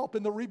can help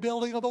in the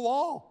rebuilding of the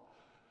wall.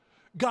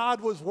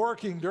 God was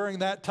working during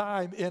that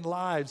time in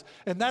lives,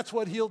 and that's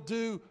what He'll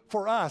do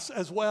for us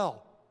as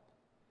well.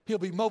 He'll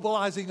be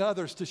mobilizing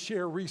others to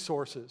share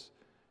resources.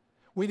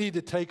 We need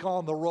to take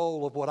on the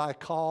role of what I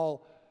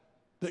call,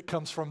 that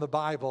comes from the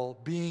Bible,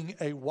 being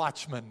a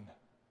watchman.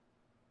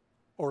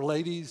 Or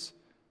ladies,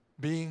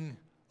 being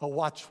a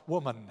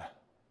watchwoman.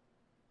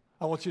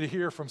 I want you to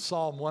hear from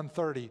Psalm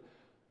 130,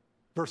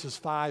 verses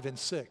 5 and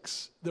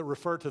 6 that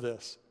refer to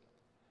this.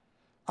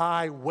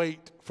 I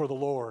wait for the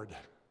Lord.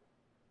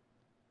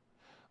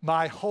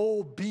 My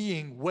whole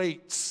being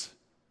waits,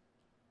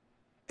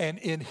 and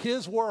in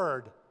His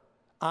word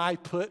I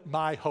put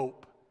my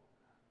hope.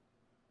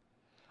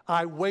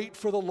 I wait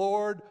for the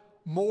Lord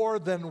more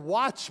than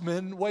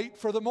watchmen wait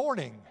for the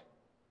morning.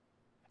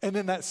 And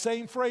then that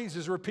same phrase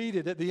is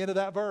repeated at the end of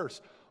that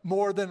verse.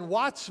 More than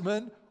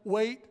watchmen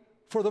wait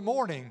for the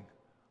morning.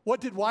 What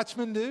did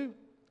watchmen do?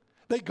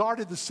 They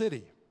guarded the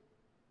city.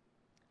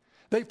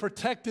 They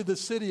protected the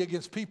city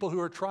against people who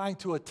are trying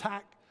to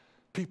attack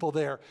people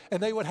there.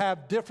 And they would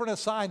have different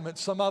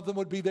assignments. Some of them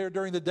would be there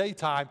during the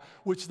daytime,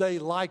 which they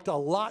liked a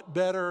lot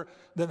better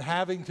than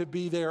having to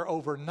be there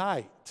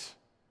overnight.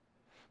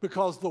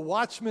 Because the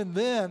watchmen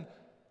then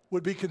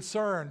would be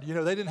concerned. You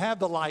know, they didn't have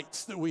the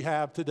lights that we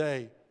have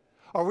today.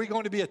 Are we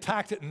going to be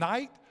attacked at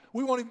night?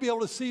 We want to be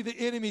able to see the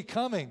enemy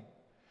coming.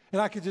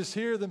 And I could just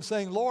hear them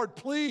saying, Lord,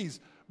 please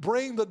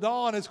bring the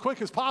dawn as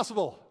quick as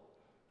possible.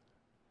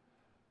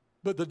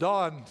 But the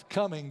dawn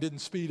coming didn't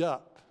speed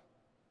up.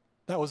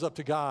 That was up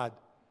to God.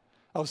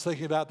 I was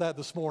thinking about that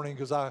this morning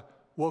because I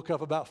woke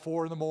up about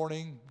 4 in the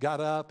morning, got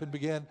up and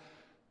began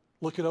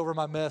looking over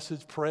my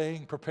message,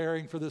 praying,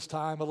 preparing for this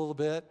time a little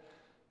bit.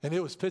 And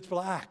it was pitch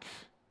black.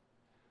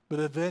 But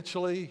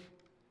eventually,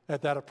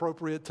 at that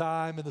appropriate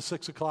time in the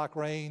 6 o'clock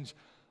range,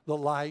 the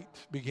light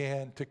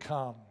began to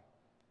come.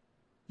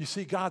 You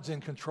see, God's in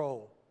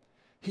control.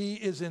 He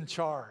is in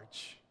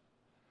charge.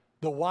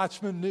 The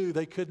watchmen knew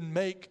they couldn't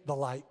make the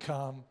light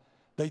come.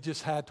 They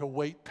just had to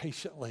wait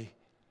patiently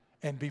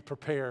and be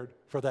prepared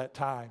for that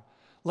time.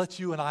 Let's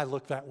you and I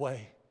look that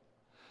way.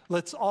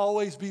 Let's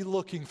always be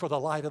looking for the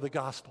light of the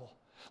gospel.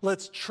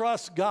 Let's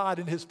trust God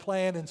in His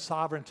plan and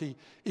sovereignty,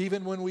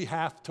 even when we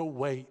have to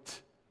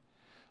wait.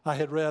 I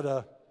had read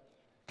a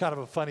kind of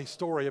a funny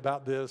story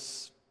about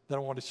this that I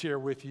want to share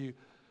with you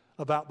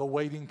about the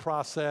waiting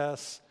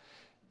process.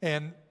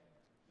 And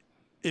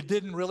it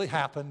didn't really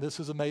happen. This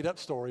is a made-up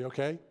story,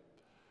 okay?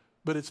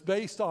 but it's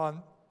based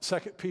on 2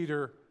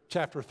 Peter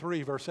chapter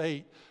 3, verse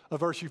 8, a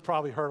verse you've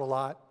probably heard a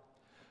lot.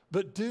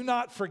 But do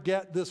not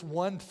forget this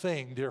one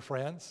thing, dear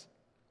friends.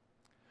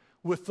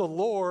 With the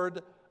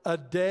Lord, a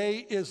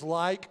day is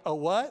like a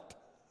what?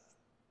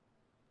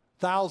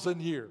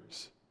 1,000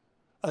 years.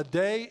 A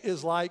day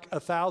is like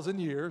 1,000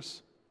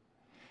 years,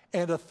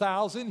 and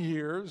 1,000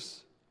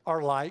 years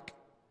are like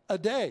a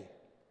day.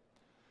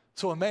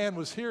 So a man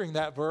was hearing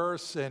that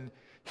verse, and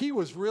he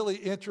was really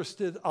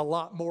interested a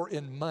lot more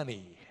in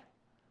money.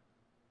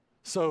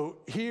 So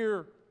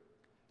here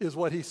is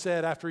what he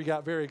said after he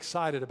got very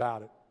excited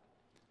about it.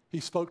 He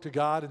spoke to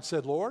God and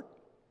said, Lord,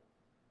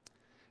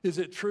 is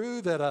it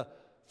true that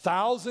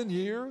 1,000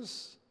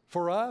 years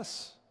for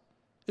us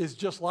is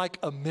just like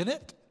a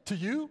minute to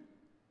you?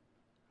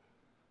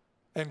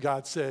 And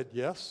God said,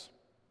 yes.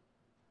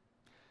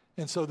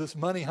 And so this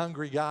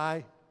money-hungry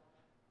guy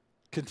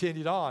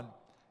continued on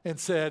and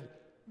said,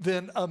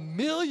 then $1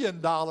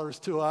 million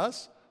to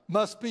us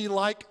must be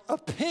like a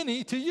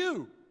penny to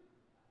you.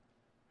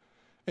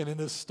 And in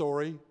this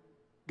story,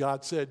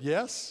 God said,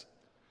 yes.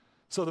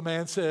 So the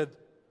man said,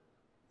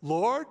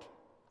 Lord,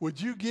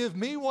 would you give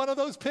me one of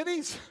those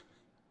pennies?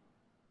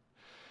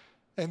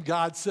 And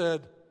God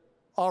said,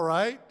 all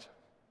right,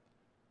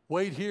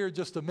 wait here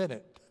just a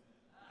minute.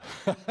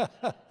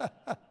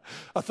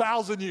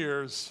 1,000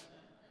 years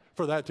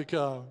for that to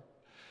come.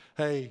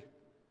 Hey,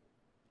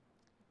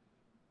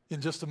 in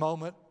just a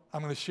moment,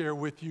 I'm going to share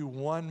with you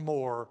one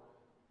more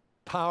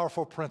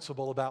powerful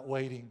principle about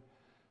waiting.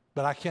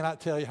 But I cannot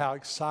tell you how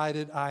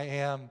excited I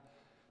am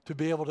to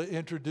be able to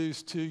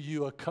introduce to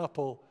you a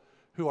couple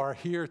who are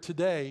here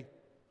today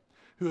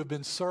who have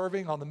been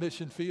serving on the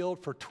mission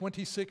field for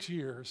 26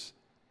 years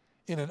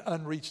in an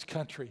unreached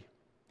country.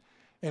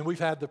 And we've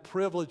had the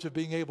privilege of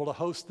being able to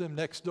host them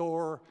next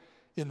door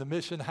in the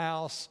mission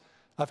house.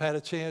 I've had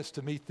a chance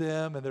to meet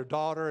them and their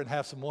daughter and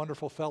have some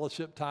wonderful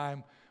fellowship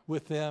time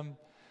with them.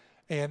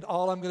 And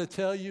all I'm going to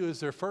tell you is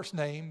their first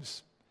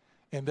names,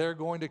 and they're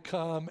going to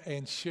come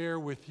and share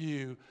with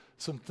you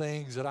some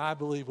things that I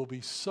believe will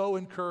be so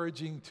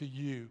encouraging to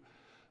you,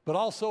 but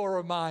also a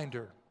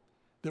reminder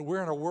that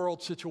we're in a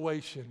world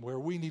situation where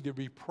we need to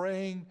be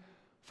praying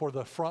for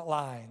the front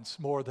lines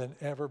more than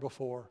ever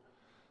before.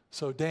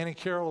 So Dan and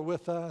Carol are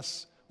with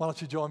us. Why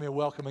don't you join me in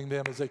welcoming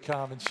them as they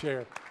come and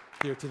share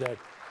here today.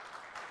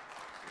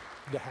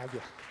 Good to have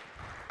you.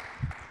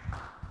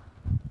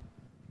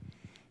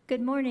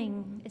 Good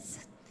morning.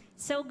 It's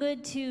so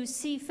good to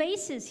see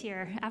faces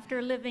here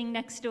after living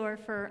next door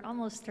for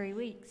almost 3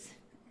 weeks.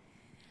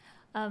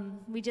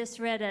 We just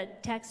read a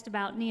text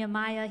about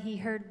Nehemiah. He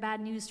heard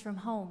bad news from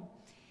home,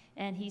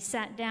 and he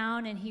sat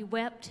down and he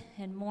wept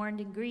and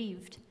mourned and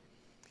grieved.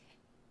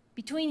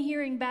 Between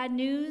hearing bad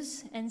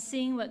news and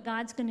seeing what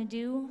God's going to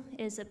do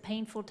is a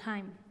painful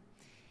time.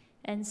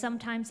 And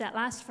sometimes that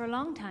lasts for a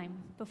long time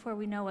before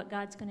we know what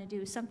God's going to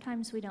do.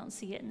 Sometimes we don't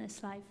see it in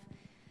this life.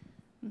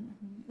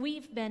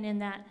 We've been in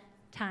that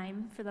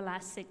time for the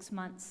last 6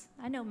 months.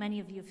 I know many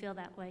of you feel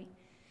that way.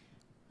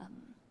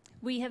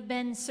 We have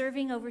been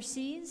serving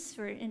overseas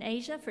in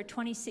Asia for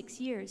 26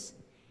 years.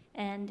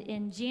 And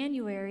in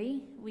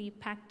January, we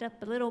packed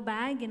up a little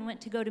bag and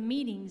went to go to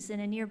meetings in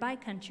a nearby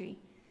country,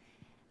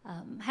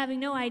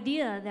 having no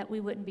idea that we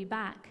wouldn't be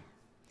back.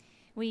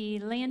 We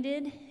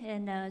landed,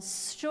 and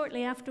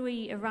shortly after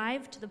we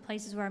arrived to the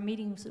places where our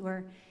meetings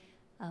were,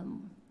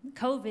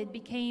 COVID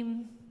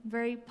became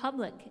very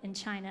public in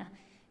China,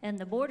 and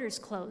the borders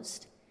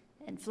closed,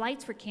 and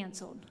flights were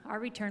canceled. Our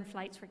return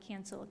flights were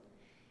canceled.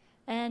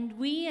 And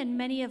we and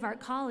many of our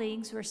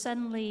colleagues were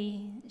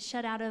suddenly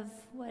shut out of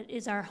what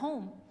is our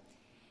home.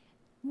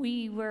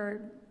 We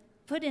were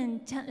put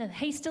in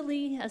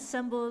hastily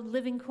assembled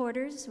living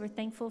quarters. We're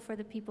thankful for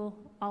the people,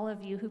 all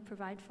of you, who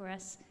provide for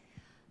us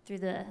through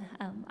the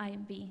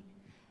IMB.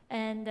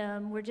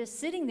 And we're just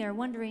sitting there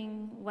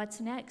wondering what's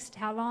next,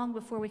 how long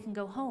before we can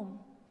go home.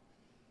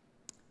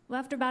 Well,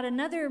 after about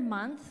another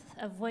month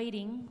of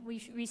waiting,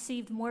 we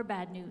received more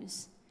bad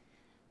news.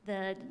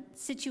 The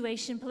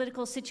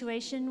political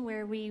situation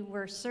where we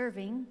were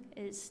serving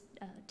is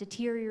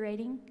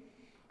deteriorating.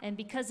 And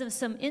because of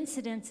some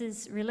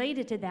incidences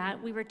related to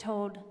that, we were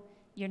told,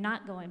 you're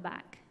not going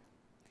back.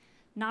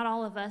 Not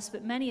all of us,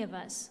 but many of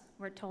us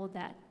were told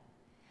that.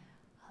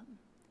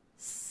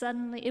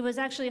 Suddenly, it was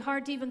actually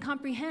hard to even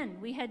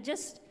comprehend. We had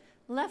just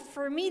left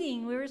for a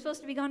meeting. We were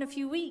supposed to be gone a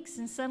few weeks,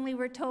 and suddenly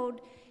we're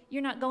told,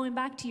 you're not going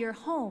back to your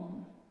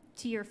home,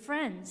 to your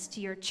friends,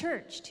 to your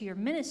church, to your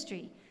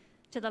ministry,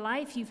 to the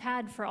life you've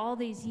had for all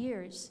these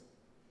years.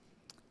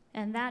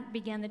 And that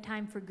began the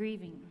time for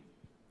grieving.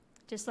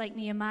 Just like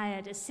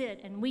Nehemiah, to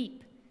sit and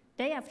weep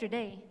day after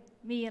day.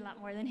 Me a lot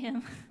more than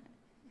him.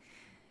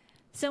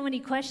 So many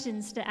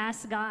questions to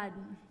ask God.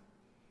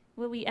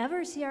 Will we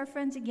ever see our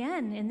friends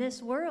again in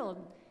this world?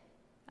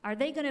 Are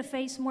they going to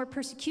face more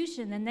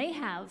persecution than they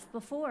have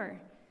before?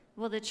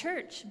 Will the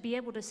church be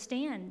able to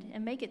stand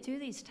and make it through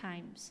these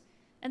times?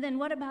 And then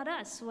what about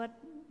us?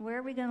 Where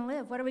are we going to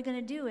live? What are we going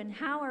to do? And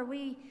how are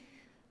we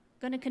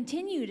going to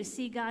continue to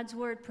see God's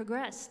word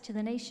progress to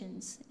the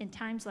nations in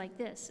times like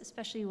this,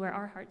 especially where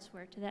our hearts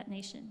were to that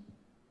nation.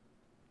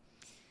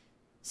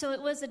 So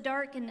it was a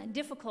dark and a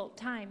difficult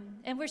time,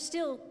 and we're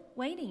still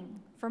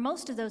waiting for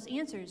most of those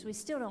answers. We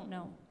still don't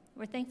know.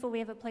 We're thankful we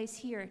have a place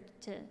here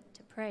to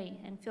pray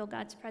and feel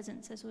God's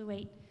presence as we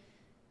wait.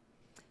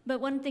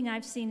 But one thing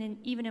I've seen,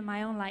 even in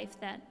my own life,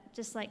 that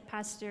just like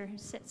Pastor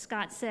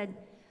Scott said,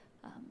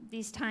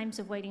 these times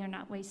of waiting are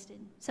not wasted.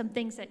 Some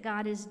things that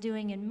God is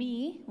doing in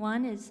me,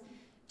 one is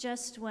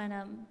just when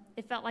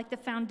it felt like the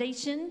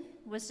foundation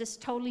was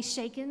just totally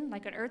shaken,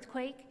 like an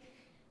earthquake,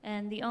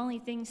 and the only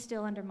thing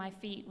still under my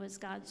feet was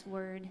God's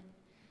word.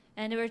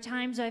 And there were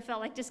times I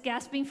felt like just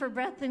gasping for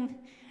breath, and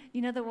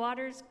the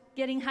water's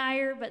getting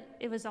higher, but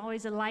it was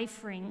always a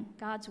life ring.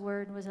 God's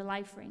word was a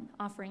life ring,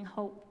 offering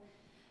hope,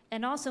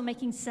 and also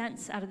making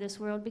sense out of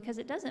this world, because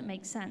it doesn't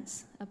make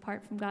sense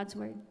apart from God's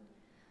word.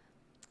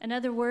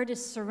 Another word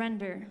is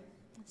surrender.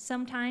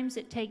 Sometimes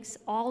it takes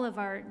all of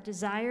our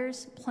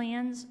desires,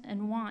 plans,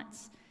 and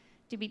wants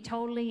to be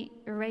totally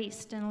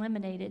erased and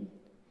eliminated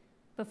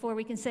before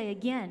we can say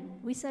again.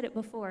 We said it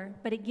before,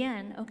 but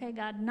again, okay,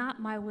 God, not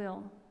my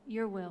will,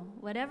 your will.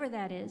 Whatever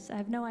that is, I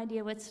have no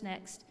idea what's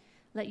next.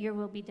 Let your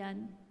will be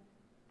done.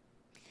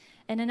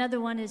 And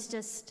another one is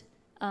just,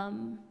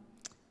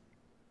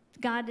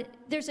 God,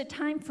 there's a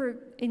time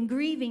in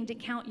grieving to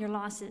count your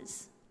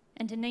losses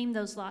and to name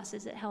those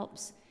losses. It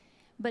helps.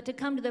 But to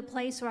come to the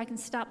place where I can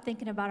stop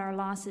thinking about our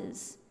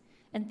losses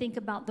and think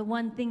about the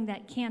one thing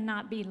that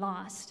cannot be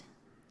lost,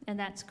 and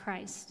that's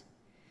Christ.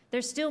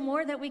 There's still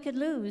more that we could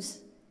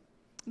lose,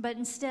 but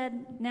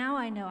instead, now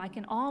I know I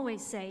can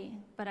always say,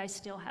 but I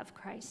still have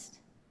Christ.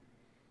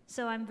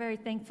 So I'm very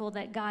thankful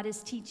that God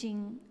is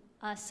teaching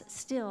us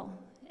still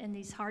in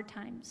these hard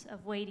times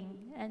of waiting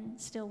and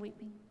still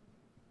weeping.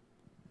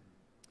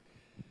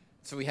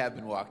 So we have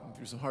been walking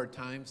through some hard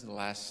times in the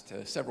last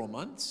several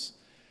months,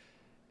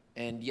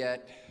 and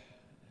yet,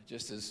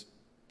 just as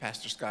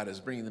Pastor Scott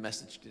is bringing the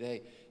message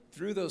today,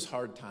 through those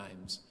hard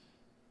times,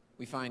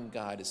 we find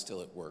God is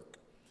still at work.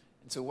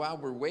 And so while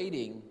we're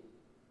waiting,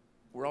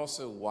 we're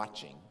also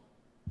watching.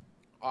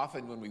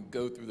 Often when we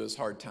go through those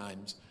hard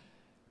times,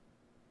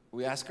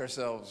 we ask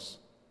ourselves,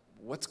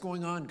 what's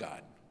going on,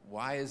 God?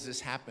 Why is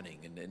this happening?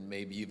 And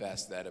maybe you've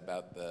asked that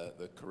about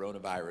the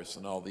coronavirus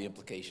and all the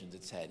implications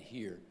it's had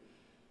here.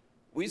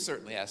 We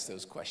certainly ask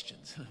those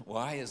questions.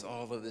 Why is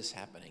all of this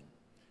happening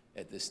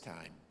at this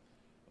time?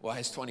 Why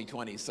is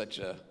 2020 such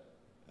a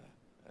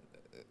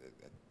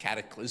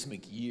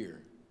cataclysmic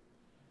year?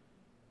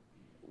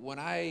 When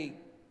I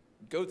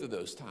go through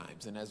those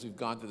times, and as we've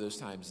gone through those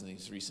times in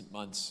these recent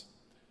months,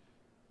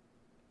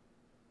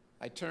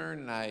 I turn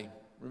and I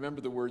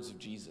remember the words of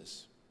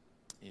Jesus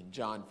in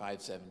John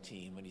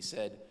 5:17 when he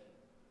said,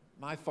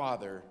 "My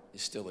Father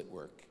is still at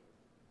work,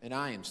 and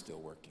I am still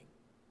working."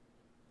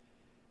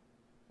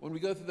 When we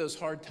go through those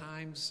hard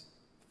times,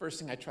 the first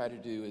thing I try to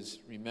do is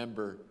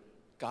remember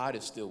God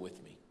is still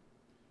with me.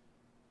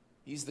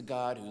 He's the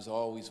God who's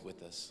always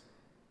with us.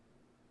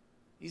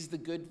 He's the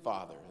good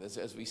Father.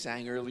 As we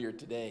sang earlier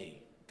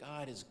today,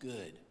 God is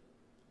good.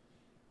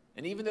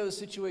 And even though the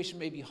situation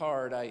may be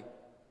hard, I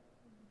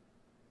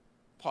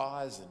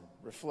pause and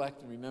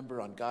reflect and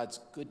remember on God's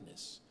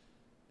goodness,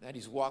 that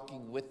he's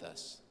walking with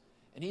us,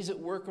 and he's at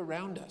work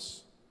around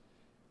us.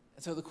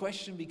 And so the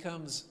question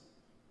becomes,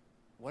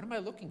 what am I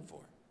looking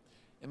for?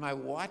 Am I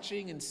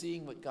watching and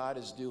seeing what God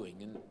is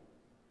doing? And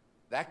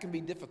that can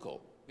be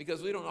difficult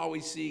because we don't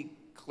always see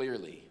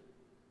clearly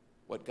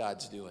what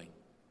God's doing.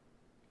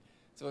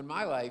 So in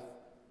my life,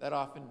 that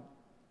often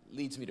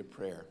leads me to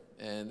prayer.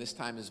 And this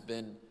time has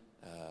been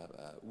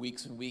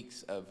weeks and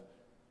weeks of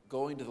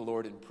going to the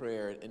Lord in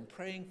prayer and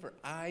praying for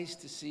eyes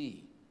to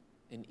see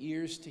and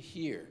ears to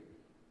hear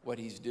what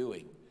he's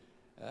doing.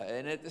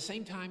 And at the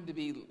same time, to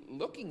be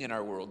looking in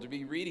our world, to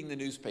be reading the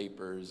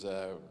newspapers,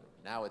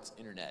 now it's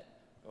internet,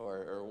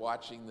 or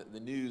watching the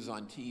news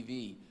on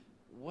TV.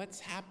 What's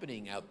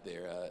happening out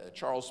there?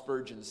 Charles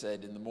Spurgeon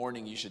said in the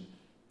morning you should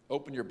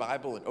open your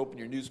Bible and open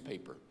your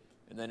newspaper,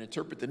 and then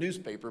interpret the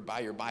newspaper by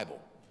your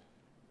Bible.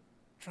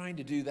 Trying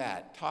to do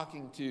that,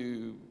 talking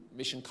to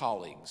mission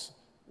colleagues.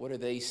 What are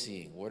they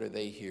seeing? What are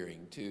they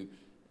hearing? To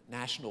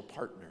national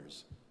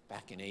partners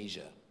back in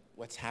Asia.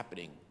 What's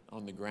happening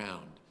on the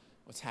ground?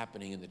 What's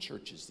happening in the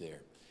churches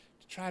there?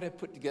 To try to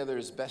put together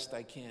as best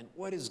I can,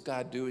 what is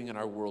God doing in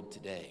our world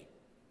today?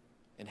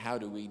 And how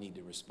do we need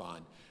to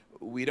respond?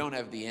 We don't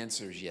have the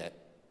answers yet,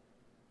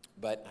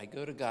 but I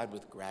go to God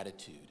with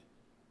gratitude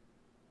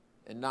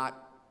and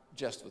not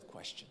just with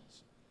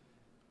questions.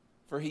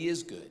 For he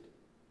is good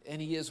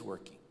and he is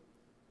working.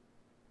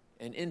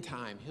 And in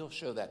time, he'll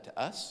show that to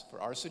us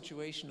for our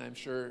situation, I'm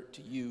sure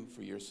to you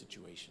for your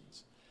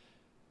situations.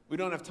 We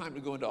don't have time to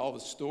go into all the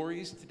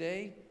stories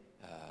today.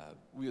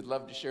 We would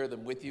love to share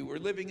them with you. We're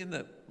living in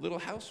the little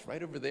house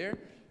right over there.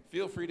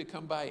 Feel free to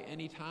come by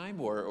anytime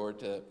or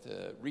to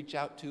reach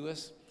out to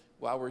us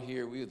while we're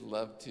here. We would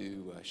love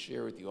to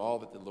share with you all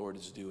that the Lord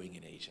is doing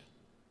in Asia.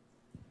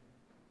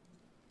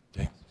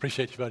 Okay.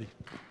 Appreciate you, buddy.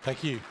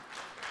 Thank you.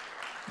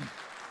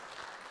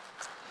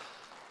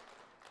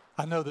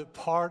 I know that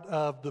part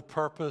of the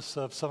purpose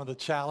of some of the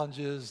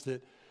challenges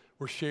that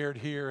were shared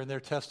here in their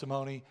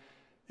testimony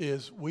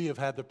is we have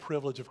had the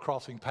privilege of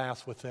crossing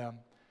paths with them.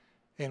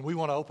 And we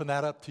want to open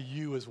that up to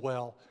you as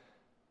well.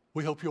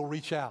 We hope you'll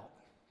reach out.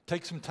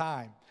 Take some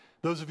time.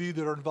 Those of you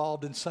that are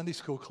involved in Sunday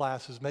school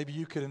classes, maybe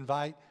you could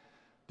invite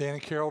Dan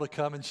and Carol to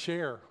come and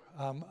share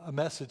a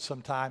message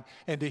sometime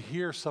and to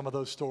hear some of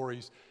those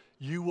stories.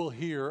 You will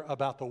hear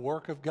about the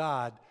work of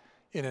God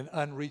in an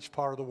unreached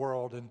part of the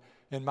world.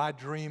 And my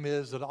dream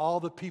is that all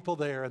the people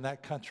there in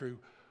that country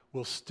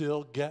will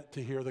still get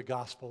to hear the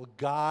gospel.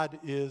 God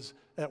is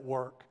at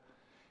work.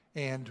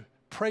 And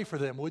pray for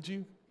them, would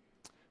you?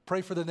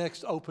 Pray for the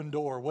next open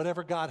door.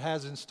 Whatever God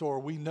has in store,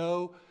 we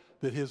know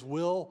that His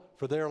will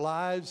for their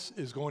lives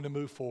is going to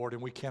move forward,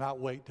 and we cannot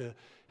wait to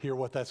hear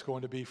what that's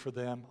going to be for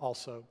them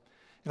also.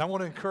 And I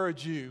want to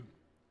encourage you,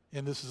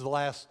 and this is the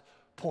last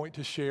point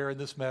to share in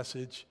this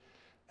message,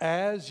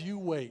 as you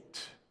wait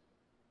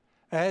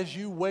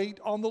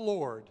on the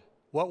Lord,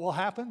 what will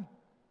happen?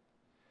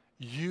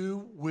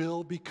 You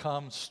will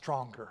become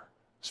stronger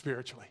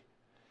spiritually.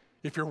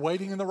 If you're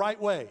waiting in the right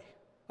way,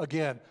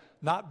 again,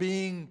 not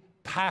being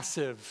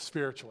passive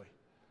spiritually,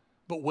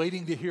 but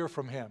waiting to hear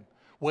from Him,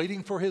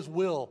 waiting for His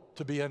will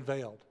to be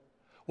unveiled,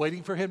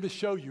 waiting for Him to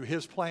show you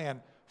His plan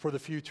for the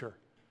future.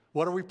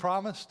 What are we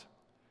promised?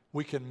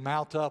 We can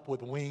mount up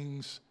with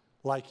wings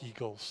like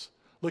eagles.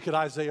 Look at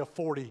Isaiah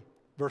 40,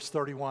 verse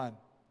 31.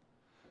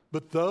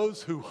 But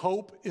those who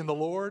hope in the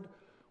Lord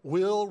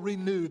will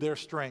renew their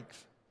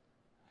strength.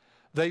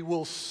 They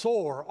will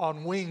soar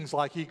on wings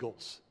like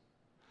eagles.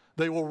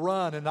 They will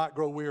run and not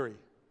grow weary.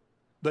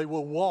 They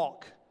will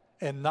walk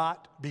and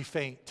not be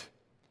faint.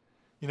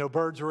 You know,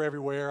 birds are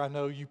everywhere. I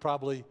know you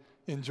probably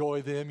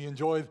enjoy them. You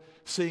enjoy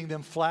seeing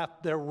them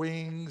flap their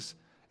wings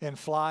and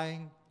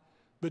flying.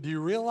 But do you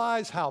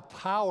realize how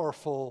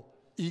powerful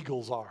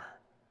eagles are?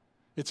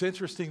 It's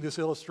interesting, this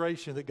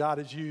illustration that God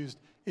has used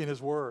in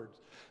His Word.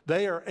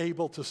 They are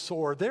able to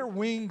soar. Their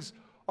wings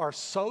are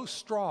so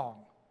strong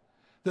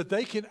that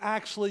they can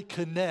actually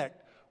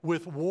connect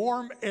with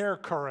warm air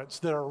currents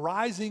that are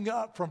rising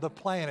up from the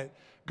planet,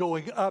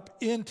 going up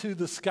into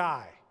the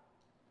sky.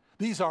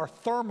 These are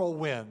thermal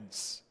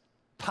winds,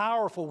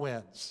 powerful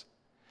winds,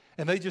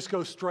 and they just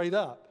go straight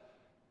up.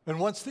 And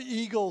once the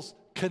eagles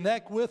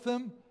connect with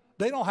them,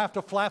 they don't have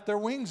to flap their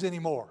wings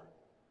anymore.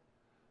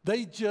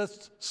 They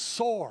just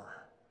soar.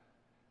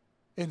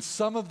 And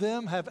some of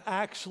them have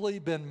actually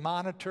been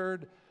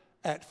monitored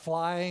at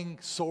flying,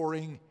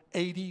 soaring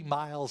 80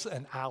 miles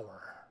an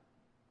hour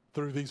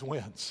through these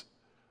winds.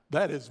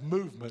 That is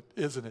movement,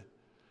 isn't it?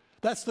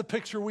 That's the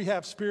picture we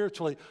have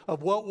spiritually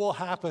of what will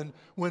happen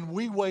when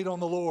we wait on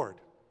the Lord,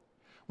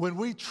 when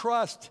we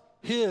trust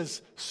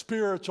His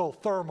spiritual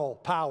thermal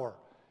power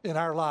in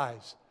our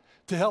lives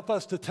to help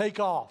us to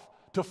take off,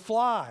 to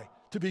fly,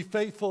 to be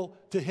faithful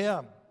to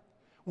Him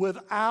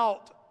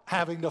without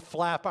having to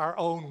flap our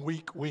own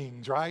weak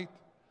wings, right?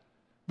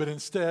 But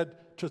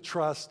instead to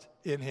trust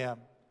in Him.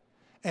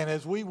 And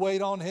as we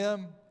wait on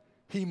Him,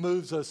 He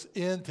moves us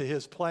into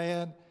His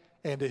plan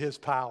and to His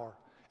power.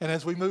 And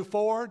as we move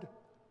forward,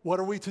 what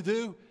are we to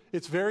do?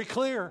 It's very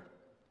clear.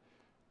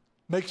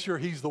 Make sure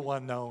He's the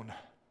one known.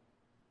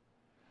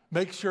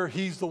 Make sure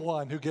He's the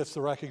one who gets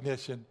the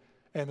recognition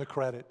and the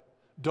credit.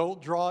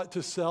 Don't draw it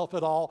to self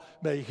at all.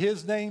 May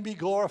His name be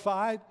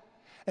glorified.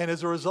 And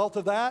as a result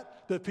of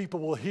that, that people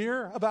will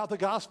hear about the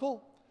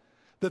gospel,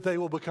 that they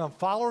will become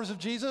followers of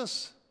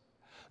Jesus,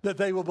 that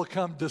they will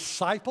become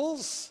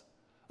disciples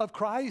of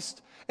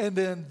Christ, and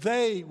then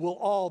they will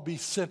all be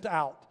sent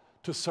out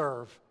to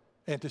serve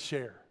and to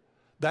share.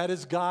 That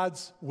is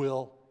God's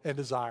will and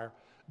desire.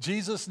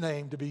 Jesus'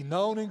 name to be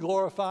known and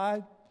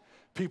glorified,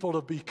 people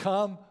to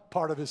become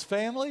part of His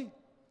family,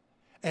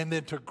 and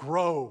then to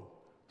grow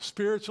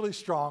spiritually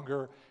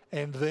stronger,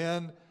 and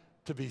then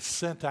to be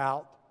sent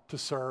out to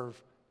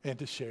serve and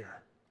to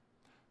share.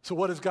 So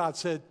what has God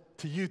said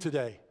to you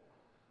today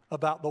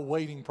about the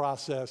waiting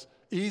process?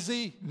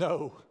 Easy?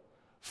 No.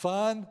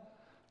 Fun?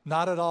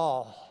 Not at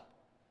all.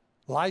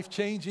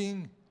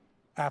 Life-changing?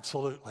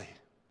 Absolutely.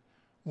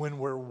 When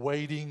we're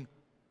waiting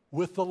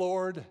with the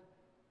Lord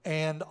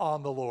and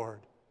on the Lord,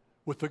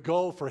 with the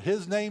goal for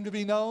His name to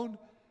be known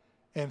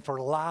and for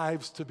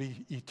lives to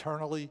be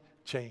eternally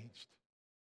changed.